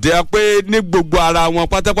sì dẹ́ pé ní gbogbo ara wọn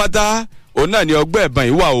pátápátá òun náà ni ọgbẹ́ ìbọn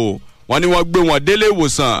yìí wà o wọ́n ní wọ́n gbé wọn délé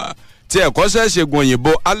ìwòsàn tí ẹ̀kọ́ṣẹ́ ṣègùn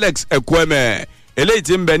òyìnbó Alex Ekweme eléyìí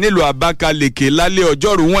tí ń bẹ nílùú Abakaliki lálẹ́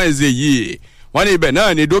ọjọ́rú Wednesday yìí wọ́n ní ibẹ̀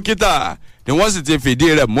náà ni dókítà ni wọ́n sì ti fìdí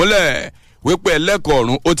rẹ̀ múlẹ̀ wípé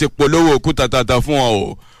ẹlẹ́kọ̀ọ́rùn ó ti polówó òkú tàtàtà fún wọn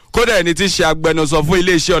o kódà ẹni tí ṣe agbẹnusọ fún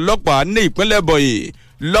iléeṣẹ́ ọlọ́pàá ní ìpínlẹ̀ bọ̀yìn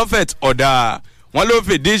Lọ́fẹ̀t Ọ̀dà wọn ló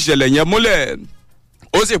fìdí ìṣẹ̀lẹ̀ yẹn múlẹ̀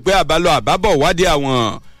ó sì pé àbálọ àbábọ̀ wádìí àwọn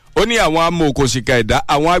ó ní àwọn amòòkòṣìkà ẹ̀dá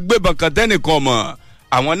àwọn agbébọn kan tẹ́nìkan mọ̀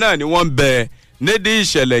àwọn náà ni wọ́n ń bẹ nídìí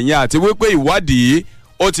ìṣẹ̀lẹ̀ yẹn àti wípé ìwádìí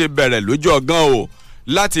ó ti bẹ̀rẹ̀ lójú ọgán o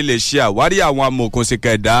láti lè ṣe àwárí àwọn amòòkòṣìkà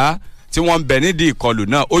ẹ̀dá tí wọ́n ń bẹ nídìí ìkọlù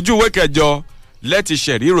náà ojú ìwé kẹjọ lẹ́ti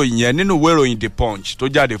ṣẹ̀rí ìròyìn yẹn nínú ìwé ìròyìn The Punch tó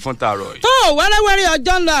jáde fún tààrọ̀ yìí. tó wẹ́rẹ́wẹ́rẹ́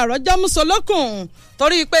ọjọ́ ń lọ àròjọ́ mùsùlùkùn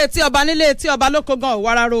torí pé tí ọba nílé tí ọba lóko gan ò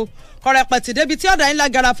wáráró kọrẹpẹtì débi tí ọ̀dà ńlá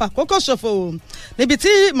garafa kókó ṣòfò níbi tí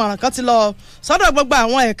ìmọ̀ràn kan ti lọ sọ́dọ̀ gbogbo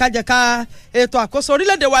àwọn ẹ̀ka jẹ̀ka ètò àkóso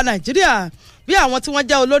orílẹ̀-èdè wa Nàìjíríà bí àwọn tí wọ́n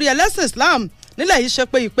jẹ́ olórí ẹlẹ́sìn Islam nílẹ̀ yìí ṣe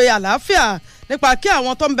pé ìpè àlàáfíà nípa kí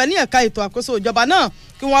àwọn tó ń bẹ ní ẹ̀ka ètò àkóso ìjọba náà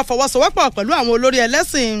kí wọ́n fọwọ́sowọ́pọ̀ pẹ̀lú àwọn olórí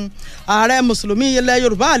ẹlẹ́sìn ààrẹ mùsùlùmí ilẹ̀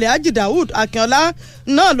Yorùbá Alhaji Daud Akínọlá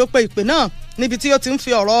náà ló pe ìpè náà níbi tí ó ti ń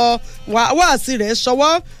fi ọ̀rọ̀ wáàsí rẹ̀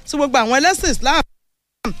ṣọwọ́ sí gbogbo àwọn ẹlẹ́sìn Islam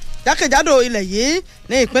jákèjádò ilẹ̀ yìí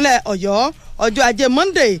ní ìpínlẹ̀ Ọ̀yọ́ ọjọ́ ajé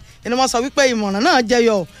Monday ni wọ́n sọ wípé ìmọ̀ràn náà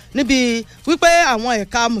jẹyọ níbi wípé àwọn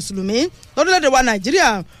ẹ̀ka mùsùlùmí lórílẹ̀‐èdè wa Nàìjíríà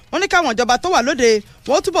wọ́n ní káwọn ìjọba tó wà lóde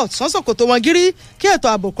wọ́n túbọ̀ sánsòkòtò wọn gírí kí ètò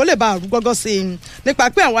ààbò kó lè bá àrùn gọ́gọ́ sí i nípa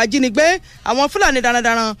pé àwọn ajínigbé àwọn Fúlàní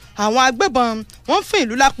darandaran àwọn agbébọn wọ́n fún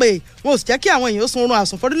ìlú lápè wọn ò sì jẹ́ kí àwọn èèyàn sun oorun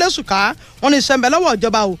àsùnfọ́dúnlẹ́sùká wọ́n ní iṣẹ́ ń bẹ lọ́wọ́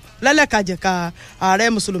ìjọba ò lẹ́lẹ́kajẹ̀ka ààrẹ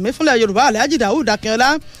mùsùlùmí fúnlẹ̀ Yorùbá Alhaji Daud Akínọlá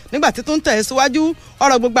nígbà tí tó ń tẹ̀ síwájú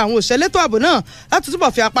ọ̀rọ̀ gbogbo àwọn òṣèlétò ààbò náà láti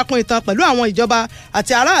túbọ̀ fi apá kún ìtàn pẹ̀lú àwọn ìjọba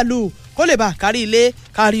àti aráàlú kó lè bá kárí ilé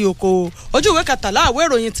kárí oko ojú ìwé kẹtàlá àwé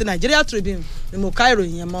ìròyìn ti Nigeria Tribune ni mo ká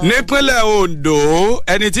ìròyìn yẹn mọ́. nípínlẹ̀ Ondo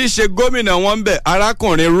ẹni tí í ṣe gómìnà wọn bẹ̀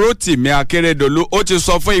arákùnrin Rotimi Akeredolu ó ti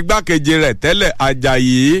sọ fún igbákejì rẹ̀ tẹ́lẹ̀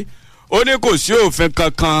Ajayi ó ní kò sí òfin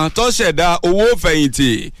kankan tó ṣẹ̀dá owó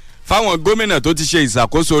fẹ̀yìntì fáwọn gómìnà tó ti ṣe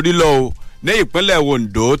ìṣàkóso orílọ̀ ní ìpínlẹ̀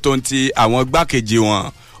Ondo tó ń ti àwọn igbákejì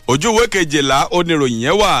wọn ojú ìwé kejìlá oníròyìn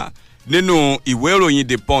yẹn wà nínú ìwé ìròyìn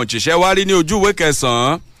The Punch ṣẹ́wárí ní ojú ìwé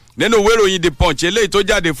kẹsàn-án nínú ìwé ìròyìn The Punch eléyìí tó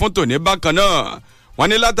jáde fún tòní bákan náà wọ́n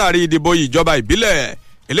ní látàrí ìdìbò ìjọba ìbílẹ̀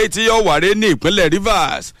eléyìí tí yóò wáyé ní ìpínlẹ̀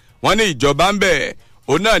Rivers wọ́n ní ìjọba ń bẹ̀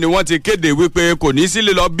òun náà ni wọ́n ti kéde wípé kò ní sí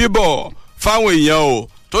lílọ bíbọ̀ fáwọn èèyàn o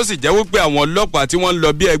tó sì jẹ́ wípé àwọn ọlọ́pàá tí wọ́n ń lọ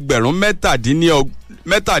bí ẹgbẹ̀rún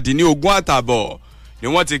mẹ́tàdínlógún àtààbọ̀ ni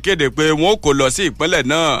wọ́n ti kéde pé wọ́n kò lọ sí ìpínlẹ̀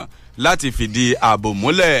náà láti fìdí ààbò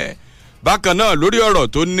múlẹ̀. Bákan náà lórí ọ̀rọ̀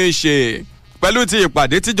tó ní ṣe pẹ̀lú ti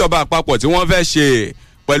ìpàdé tíjọba àpapọ̀ tí wọ́n fẹ́ ṣe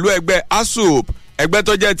pẹ̀lú ẹgbẹ́ ASUP, ẹgbẹ́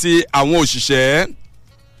tó jẹ́ ti àwọn òṣìṣẹ́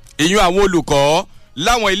ìyún àwọn olùkọ́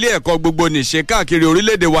láwọn ilé ẹ̀kọ́ gbogbo nìṣe káàkiri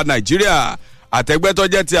orílẹ̀-èdè wa Nàìjíríà àtẹgbẹ́ tó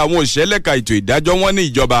jẹ́ ti àwọn òṣìṣẹ́ lẹ́ka ètò ìdájọ́ wọn ní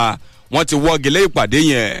ìjọba wọn ti wọ́gilé ìpàdé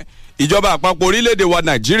yẹn. Ìjọba àpapọ̀ orílẹ̀-èdè wa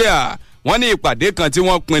Nàìjíríà wọ́n ní ìpàdé kan tí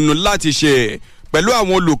wọ́n pinnu láti ṣe pẹ̀lú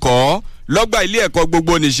àwọn olùkọ́ lọ́gbà ilé ẹ̀kọ́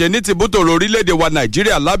gbogbo nìṣe ní tìbútòrò orílẹ̀-èdè wa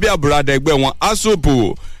Nàìjíríà lábẹ́ àbúradà ẹgbẹ́ wọn ASUP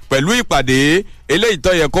pẹ̀lú ìpàdé eléyìí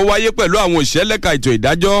tó yẹ kó wáyé pẹ̀lú àwọn òṣìṣẹ́ lẹ́ka ètò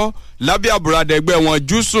ìdájọ́ lábẹ́ àbúradà ẹgbẹ́ wọn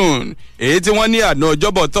JUSUN èyí tí wọ́n ní àná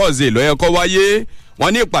ọjọ́bọ̀ Thursday ló yẹ kó wáyé.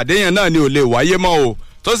 Wọ́n ní ìpàdé yẹn náà ni ò lè wáyé mọ́ o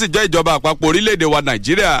tó sì jẹ́ ìjọba àpapọ̀ orílẹ̀-èdè wa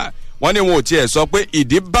Nàìjíríà wọ́n ní wọn ò tiẹ̀ sọ pé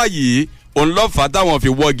ìdí báyìí òun lọ́fà táwọn fi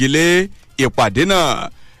wọ́gi lé ìpàdé náà.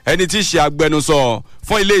 Ẹni tí í ṣe agbẹnusọ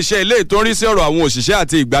fún iléeṣẹ́ ilé tó ń rí sí ọ̀rọ̀ àwọn òṣìṣẹ́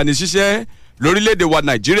àti ìgbanisíṣẹ́ lórílẹ̀-èdè wa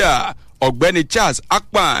Nàìjíríà ọ̀gbẹ́ni Charles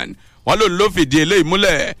Akpan wọ́n lòun ló fìdí eléyìí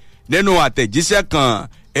múlẹ̀ nínú àtẹ̀jíṣẹ́ kan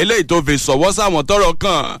eléyìí tó fi sọ̀wọ́ sáwọn tọ́rọ̀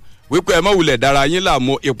kàn wípé ẹ má wulẹ̀ dára yín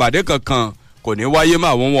láàmú ìpàdé kankan kò ní wáyé mọ́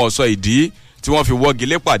àwọn wọn sọ ìdí tí wọ́n fi wọ́gi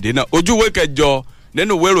lé pàdé náà. Ojú ìwé kẹjọ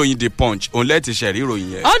nínú ìwé ìròyìn The Punch òun lẹ́ẹ̀tì ṣẹ̀rí ìròyìn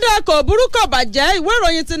yẹn. ọ̀dà kò burúkú bàjẹ́ ìwé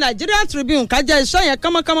ìròyìn ti Nigerian Tribune kájẹ́ iṣẹ́ yẹn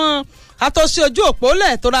kánmọ́kánmọ́ àtọ́sí ojú òpó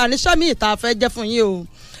lẹ̀ tó ra níṣẹ́ mi ìta fẹ́ jẹ́ fún yín o.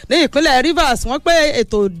 Ní ìpínlẹ̀ Rivers wọ́n pé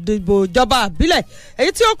ètò ìdìbò ìjọba àbílẹ̀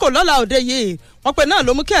èyí tí ó kò lọ́la òde yìí wọ́n pé náà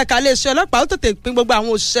ló mú kí ẹ̀ka iléeṣẹ́ ọlọ́pàá ó tètè pín gbogbo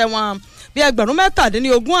àwọn òṣìṣẹ́ wọn bíi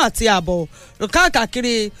 17,20 àti ààbọ̀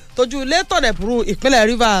káàkiri tójú ilé tọ̀dẹ̀bùrú ìpínlẹ̀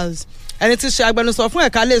Rivers. Ẹni tí ṣe agbẹnusọ fún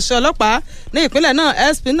ẹ̀ka iléeṣẹ́ ọlọ́pàá ní ìpínlẹ̀ náà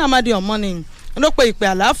SP Nnamdi Omoni ló pe ìpè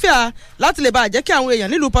àlàáfíà láti lè bá jẹ́ kí àwọn èèyàn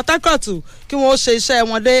nílùú Port Harcourt kí wọ́n ó ṣe iṣẹ́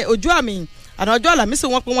wọn dé ojú àmì. Àná ọjọ́ Àlàmísì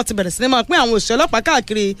wọn pé wọ́n ti bẹ̀rẹ̀ sí ní máa pín àwọn òṣìṣẹ́ ọlọ́pàá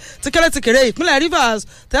káàkiri tìkẹ́rẹ́ ìpínlẹ̀ Rivers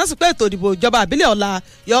tẹ́sí pé ètò ìdìbò ìjọba àbílẹ̀ ọ̀la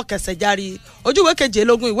yọ kẹsẹ̀ járí. Ojú ìwé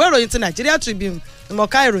 17 ìwé ìròyìn ti Nigeria Tribune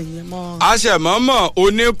ìmọ̀ká ìròyìn yẹn mọ́. Àṣẹmọ́mọ́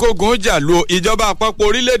oníkógun jàlú ìjọba àpapọ̀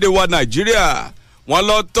orílẹ̀-èdè wa Nàìjíríà wọ́n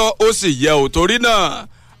lọ tọ́ ó sì yẹ ò torí náà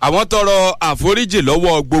àwọn tọrọ àforíjì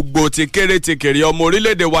lọ́wọ́ gbogbo ti kéré ọmọ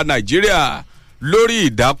orílẹ̀-èdè wa Nàìjíríà lórí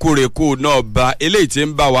ìdákúrekú náà ba eléyìí tí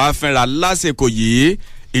ń bá wa fínra lásìkò yìí.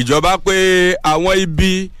 Ìjọba pé àwọn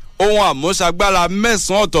ibi ohun àmúṣagbára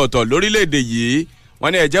 9 ọ̀tọ̀ọ̀tọ̀ lórílẹ̀-èdè yìí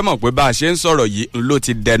wọ́n ní ẹ̀jẹ̀ mọ̀ pé bá a ṣe ń sọ̀rọ̀ yìí ló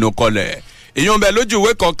ti dẹnu kọlẹ̀. Ìyún bẹ lójú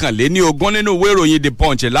ìwé 21 nínú ìwé ìròyìn The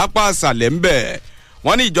Punch lápá àṣàlẹ̀ ń bẹ̀.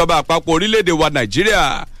 Wọ́n ní ìjọba àpapọ̀ orílẹ̀-èdè wa Nàìjíríà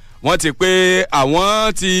wọ́n ti pé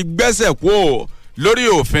àwọn ti gbẹ́sẹ̀ kúò lórí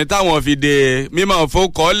òfin táwọn fi de mímọ́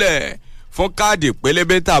fókọ́lẹ̀ fún káàdì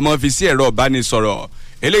pélébé tá a mọ̀ fi sí ẹ̀rọ ìbánisọ̀rọ̀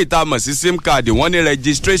eléyìí tá a mọ̀ sí SIM card wọ́n ní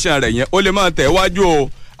registration rẹ̀ yẹn ó lè máa tẹ̀ wájú o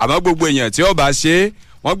àmọ́ gbogbo èèyàn tí ó bá ṣe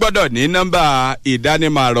wọ́n gbọ́dọ̀ ní nọ́mbà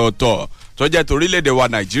ìdánimọ̀ àrà ọ̀tọ̀ tó jẹ́ torílẹ̀-èdè wa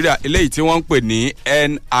Nàìjíríà eléyìí tí wọ́n ń pè ní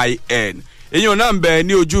NIN. Èyàn náà ń bẹ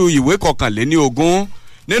ní ojú ìwé 21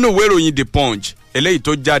 nínú ìwé ìròyìn The Punch eléyìí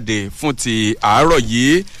tó jáde fún ti àárọ̀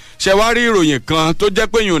yìí. Ṣẹ̀wárí ìròyìn kan tó jẹ́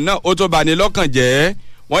pé èyàn náà ó tó bani lọ́kàn jẹ́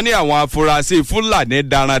wọ́n ní àwọn afurasí Fúlàní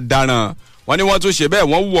darandaran wọ́n ní wọ́n tún ṣe bẹ́ẹ̀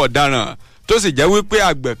wọ́n wọ̀ daran tó sì jẹ́ wípé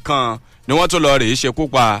àgbẹ̀ kan ni wọ́n tún lọ rèé ṣekú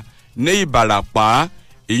pa ní Ìbàràpá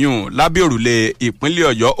ìyún lábẹ́ òrùlé ìpínlẹ̀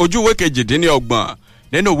Ọ̀yọ́. Ojú ìwé 28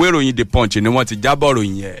 nínú ìwé ìròyìn The Punch ni wọ́n ti jábọ̀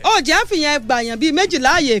ròyìn yẹn. Ó jẹ́ àfihàn gbàyàn bíi 12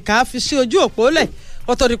 ààyè ká fi sí ojú òpó lẹ̀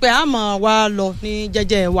ó tó di pé a mọ̀ wá lọ ní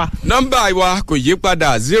jẹ́jẹ́ wa. Nọ́mbà wa kò yí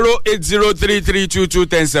padà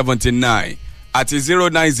 08033221079 àti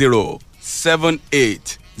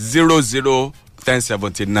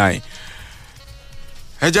 09078001079.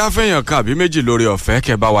 Ẹja fẹ́yàn kan àbí méjì lórí ọ̀fẹ́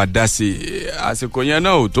kẹ́ bá wa dá sí i àsìkò yẹn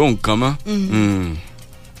náà ò tó nǹkan mọ́.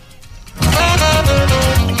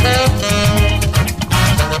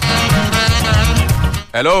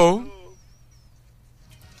 Hello.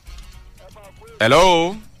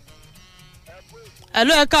 Hello.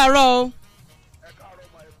 Hello, ẹ káàárọ̀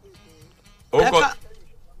o.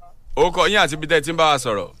 Ó kọ yín àti bí tẹ́ ti ń bá wa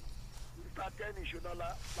sọ̀rọ̀.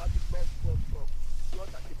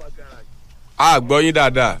 A gbọ́ yín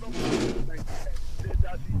dáadáa.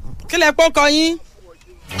 Kí lẹ pọ́ kọ yín?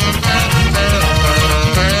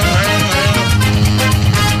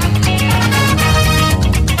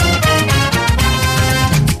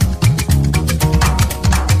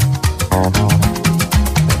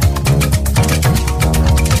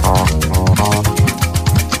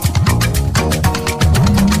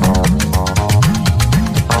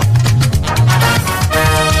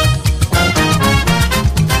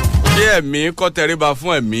 Ẹ̀mí kọ́ tẹríba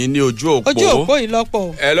fún ẹ̀mí ní ojú òpó. Ojú òpó ìlọ́pọ̀.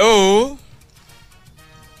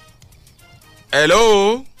 Hello.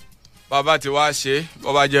 Bàbá ti wá ṣe bó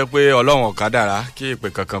bá jẹ́ pé Ọlọ́run ọ̀kadàrá kí ìpè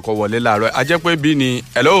kankan kó wọlé láàárọ̀ a jẹ́ pé bí ni.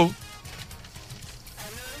 Hello.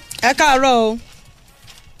 Ẹ káàárọ̀ o.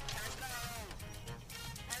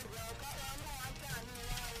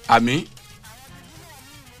 àmì.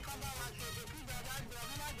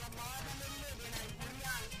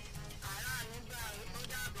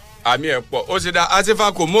 àmì ẹ̀ pọ̀ ó ti da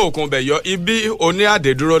àtifá kò mú òkun bẹ̀ yọ ibi oní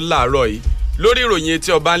àdédúró láàárọ̀ yìí lórí ìròyìn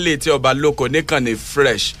etí ọba ńlẹ̀ etí ọba lóko níkànnì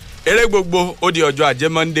fresh eré gbogbo ó di ọjọ́ ajé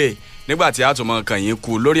monday nígbà tí a tún mọ kàn yín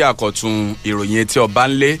kú lórí àkọ́tún ìròyìn etí ọba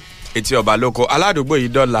ńlẹ̀ etí ọba lóko aládùúgbò yìí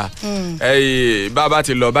dọ́là bàbá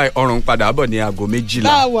ti lọ báyìí ọrùn padà bọ̀ ní aago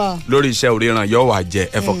 12 lórí iṣẹ́ òríran yóò wà jẹ́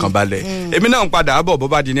ẹ fọkànbalẹ̀ èmi náà ń padà bọ̀ bó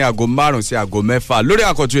bá di ní aago 5 sí aago 6 lórí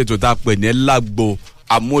àkọ́tún ètò tá a pè ní lágbo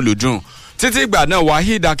amúlùdùn títí ìgbà náà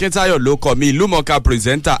Waheed Akíntáyọ̀ ló kọ mi ìlú mọ̀ọ́ká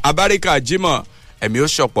pírẹsẹ́ńtà Abáríkà Jímọ̀ ẹ̀mí ó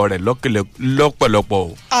ṣọ̀pọ̀ rẹ̀ lọ́pọ̀lọpọ̀ o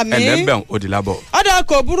ẹ̀lẹ́mbẹ̀rún òdìlábọ̀. ọ̀dà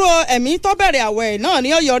kò burú ẹ̀mí tó bẹ̀rẹ̀ àwẹ̀ náà ni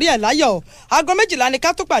ó yọrí ẹ̀ láyọ̀ aago 12 ni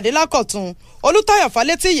ká tó pàdé lákọ̀tún Olútáyọ̀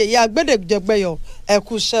Fálétí yèyé agbẹ́dẹ̀gbẹ̀yọ̀ ẹ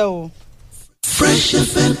kú iṣẹ́ o. Fresh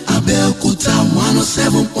FM Abẹ́òkúta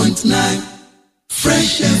 107.9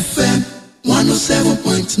 Fresh FM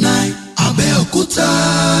 107.9 Abẹ́òkúta.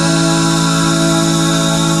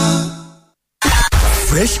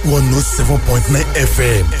 Fresh 107.9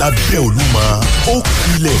 FM lábẹ́ Olúmọ ó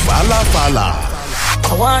kilẹ̀ fàlàfàlà.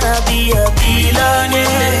 I wanna be a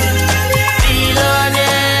billionaire,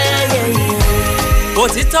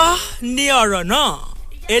 òtítọ́ ní ọ̀rọ̀ náà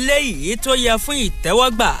eléyìí tó yẹ fún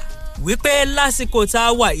ìtẹ́wọ́gbà wípé lásìkò tá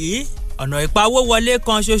a wà yìí ọ̀nà ìpawówọlé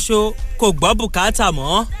kan ṣoṣo kò gbọ́ bùkátà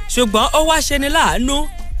mọ́ ṣùgbọ́n ó wá ṣeni láàánú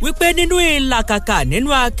wípé nínú ìlàkàkà nínú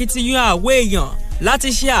akitiyan àwọn èèyàn láti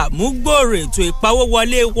ṣe àmúgbòòrò ètò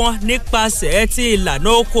ìpawówọlé wọn nípasẹ̀ ti ìlànà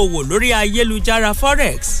okòwò lórí ayélujára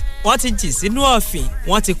forex wọ́n ti jì sínú ọ̀fìn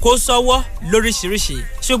wọ́n ti kó sọ́wọ́ lóríṣiríṣi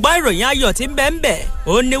ṣùgbọ́n ìròyìn ayọ̀ tí ń bẹ ń bẹ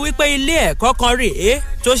ó ní wípé ilé ẹ̀kọ́ kan rèé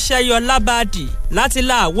tó ṣẹ́yọ lábàdì láti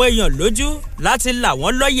la àwọn èèyàn lójú láti là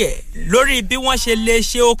wọ́n lọ́yẹ̀ lórí bí wọ́n ṣe lè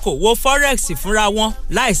ṣe okòwò forex fúnra wọn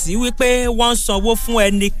láìsí wípé wọ́n ń sanwó fún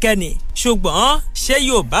ẹnikẹ́ni ṣùgbọ́n ṣé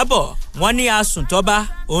yóò bá bọ̀ wọ́n ní asùntọ́ba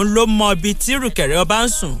òun ló mọ ibi tí rùkẹ̀rẹ̀ ọba ń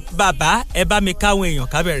sùn bàbá ẹ bá mi káwọn èèyàn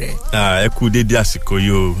kábẹ̀rẹ̀. ẹ kú dédé àsìkò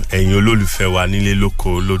yìí o ẹ̀yin olólùfẹ́ wa nílé lóko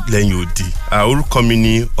lẹ́yìn odi orúkọ mi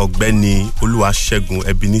ni ọ̀gbẹ́ni Olúwaṣẹ́gun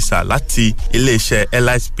Ebenezer láti iléeṣẹ́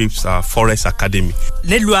Elite Pips Forex Academy.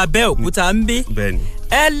 nílùú Abẹ́òkúta ń bí. bẹ́ẹ̀ni.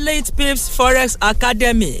 Elite Pips Forex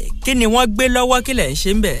Academy kí ni wọ́n gbé lọ́wọ́ kí lẹ̀ ń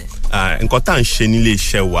ṣe ń bẹ̀. nǹkan tá à ń ṣe nílé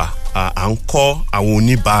iṣẹ́ wa à ń kọ́ àwọn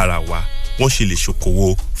oníbàárà wa wọ́n ṣe lè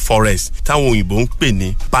ṣòkòwò forex táwọn òyìnbó ń pè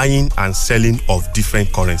ní buying and selling of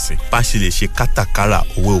different currency bá ṣe lè ṣe kátàkárà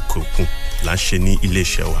owó òkè òkun là ń ṣe ní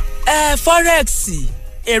iléeṣẹ́ wa. forex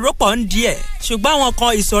èrò pọ̀ ń díẹ̀ ṣùgbọ́n àwọn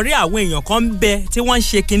kan ìsọ̀rí àwọn èèyàn kan ń bẹ tí wọ́n ń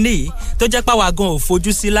ṣe kinní yìí tó jẹ́ pàwọ́ gan ò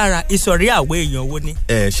fojú sí lára ìsọ̀rí àwọn èèyàn wo ni.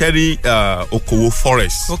 ṣe rí okòwò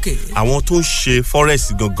forex àwọn tó ń ṣe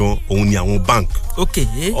forex gangan òun ni àwọn bank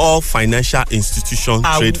all financial institutions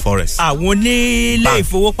trade forex. àwọn onílé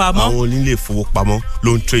ìfowópamọ́. àwọn onílé ìfowópamọ́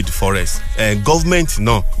ló ń trade forex. government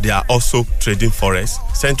náà they are also trading forex.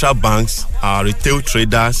 Central banks retail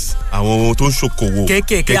traders àwọn tó ń ṣòkòwò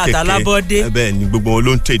kéékèèké àtàlábọ́dé. bẹ́ẹ̀ ni gbogbo wọn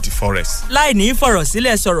ló ń trade forex. láì ní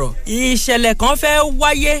ìfọ̀rọ̀sílẹ̀ sọ̀rọ̀ ìṣẹ̀lẹ̀ kan fẹ́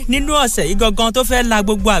wáyé nínú ọ̀sẹ̀ yìí gangan tó fẹ́ la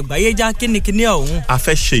gbogbo àgbáyé já kínníkínní ọ̀hún. a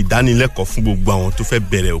fẹ́ ṣe ìdánilẹ́kọ̀ọ́ fún gbogbo àwọn tó fẹ́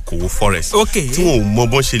bẹ̀rẹ̀ okòwò forex. tí wọn ò mọ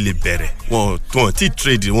bọ́n ṣe lè bẹ̀rẹ̀ wọn tí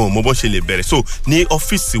trade wọn ò mọ bọ́n ṣe lè bẹ̀rẹ̀ so ní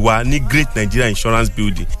ọ́fíìsì wa ní Great Nigeria Insurance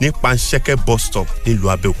Building ní Panṣẹ́kẹ́ bus stop nílùú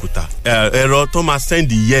Abẹ́òkúta. ẹ̀rọ tó máa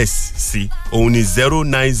send yes sí òun ni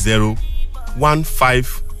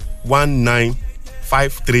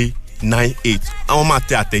 09015195398 àwọn máa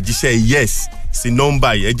tẹ àtẹ̀jíṣẹ́ yes sí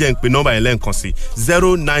nọ́mbà yìí ẹ jẹ́ n pè nọ́mbà yẹn lẹ́ẹ̀kan sí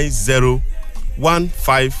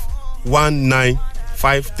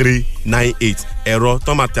 09015195398 ẹ̀rọ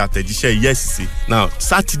tó máa tẹ àtẹ̀jíṣẹ́ yes sí. now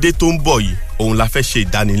sátidé tó ń bọ̀ yìí òun la fẹ́ ṣe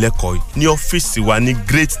ìdánilẹ́kọ̀ọ́ yìí ní ọ́fíìsì wa ní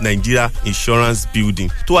Great Nigeria Insurance Building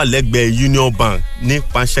tó wà lẹ́gbẹ̀ẹ́ Union Bank ní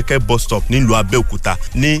Panṣẹ́kẹ́ bus stop nílùú Abẹ́òkúta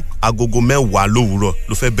ní agogo 10 lówùúrọ̀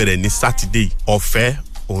ló fẹ́ bẹ̀rẹ̀ ní sátidé ọ̀fẹ́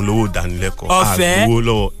òun lówó ìdánilẹ́kọ̀ọ́ ọ̀fẹ́ àgbowó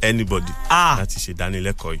lọ́wọ́ anybody láti ṣe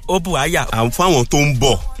ìdánilẹ́kọ̀ọ́ yìí. ó bù àyà. fún àwọn tó ń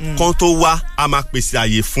bọ̀ kán tó wá a máa pèsè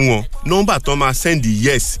àyè fún wọn nọ́mbà tó máa send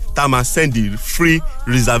yes tá a máa send free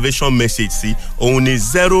reservation message sí òun ni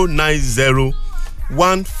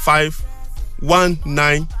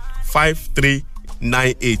 09015195398.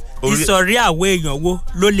 ìsọ̀rí àwọn èèyàn wo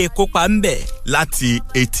ló lè kópa ń bẹ̀. láti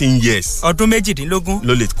 18 years. ọdún méjìdínlógún.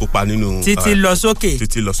 ló lè kópa nínú. títí lọ sókè.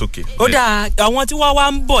 títí lọ sókè. ó dà àwọn tí wọ́n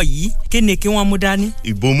wá ń bọ̀ yìí kí ni kí wọ́n mú dání.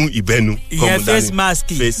 ìbomú ìbẹ́nu. ìyẹn face mask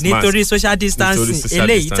nítorí social distancing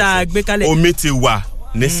eléyìí tá a gbé kalẹ̀. omi ti wà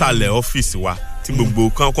nísàlẹ̀ ọ́fíìsì wa tí gbogbo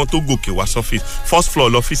kan tó gòkè wá sọ́fíìsì first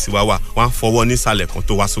floor lọ́fíìsì wa wà wọ́n á fọwọ́ nísàlẹ̀ kan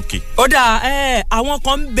tó wá sókè. ó dà àwọn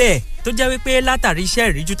kan ń bẹ̀ tó jẹ́ wípé látàrí iṣẹ́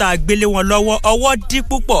ìríjú tá a gbélé wọn lọ́wọ́ ọwọ́ dí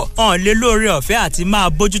púpọ̀ hàn lé lóore ọ̀fẹ́ àti máa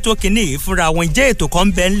bójútó kinní yìí fúnra wọn jẹ́ ètò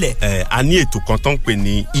kan bẹ́ẹ̀ ńlẹ̀. A ní ètò kan tó ń pè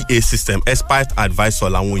ní EA system expert advisor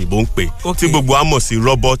làwọn òyìnbó ń pè tí gbogbo wa mọ̀ sí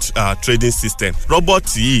robot trading system. Robot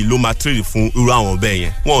yìí ló máa trade fún irú àwọn bẹ́ẹ̀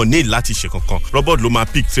yẹn wọn ò ní láti ṣe kankan robot ló máa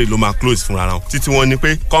pick trade ló máa close fúnra wọn títí wọn ni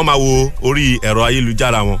pé kọ́ máa wo orí ẹ̀rọ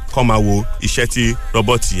ayélujára wọn kọ́ máa wo iṣẹ́ tí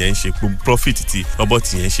robot yẹn ń ṣe profit tí robot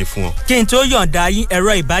yẹn ń ṣe fún wọn. kí n tó yọ̀ǹda yín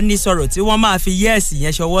ẹ̀rọ ìbánisọ̀rọ̀ tí wọ́n máa fi yẹ́ẹ̀sì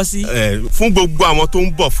yẹn ṣọwọ́ sí. Fún gbogbo àwọn tó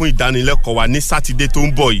ń bọ̀ fún ìdánilẹ́kọ̀ọ́ wa ní sátidé tó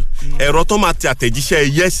ń bọ̀ yìí ẹ̀rọ tó máa ti àtẹ̀jíṣẹ́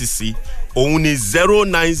yẹ́ẹ̀sì sí òun ni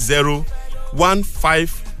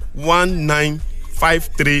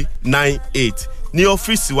 09015195398 ní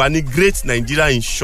ọ́fíìsì wa ní Great Nigeria Insurance.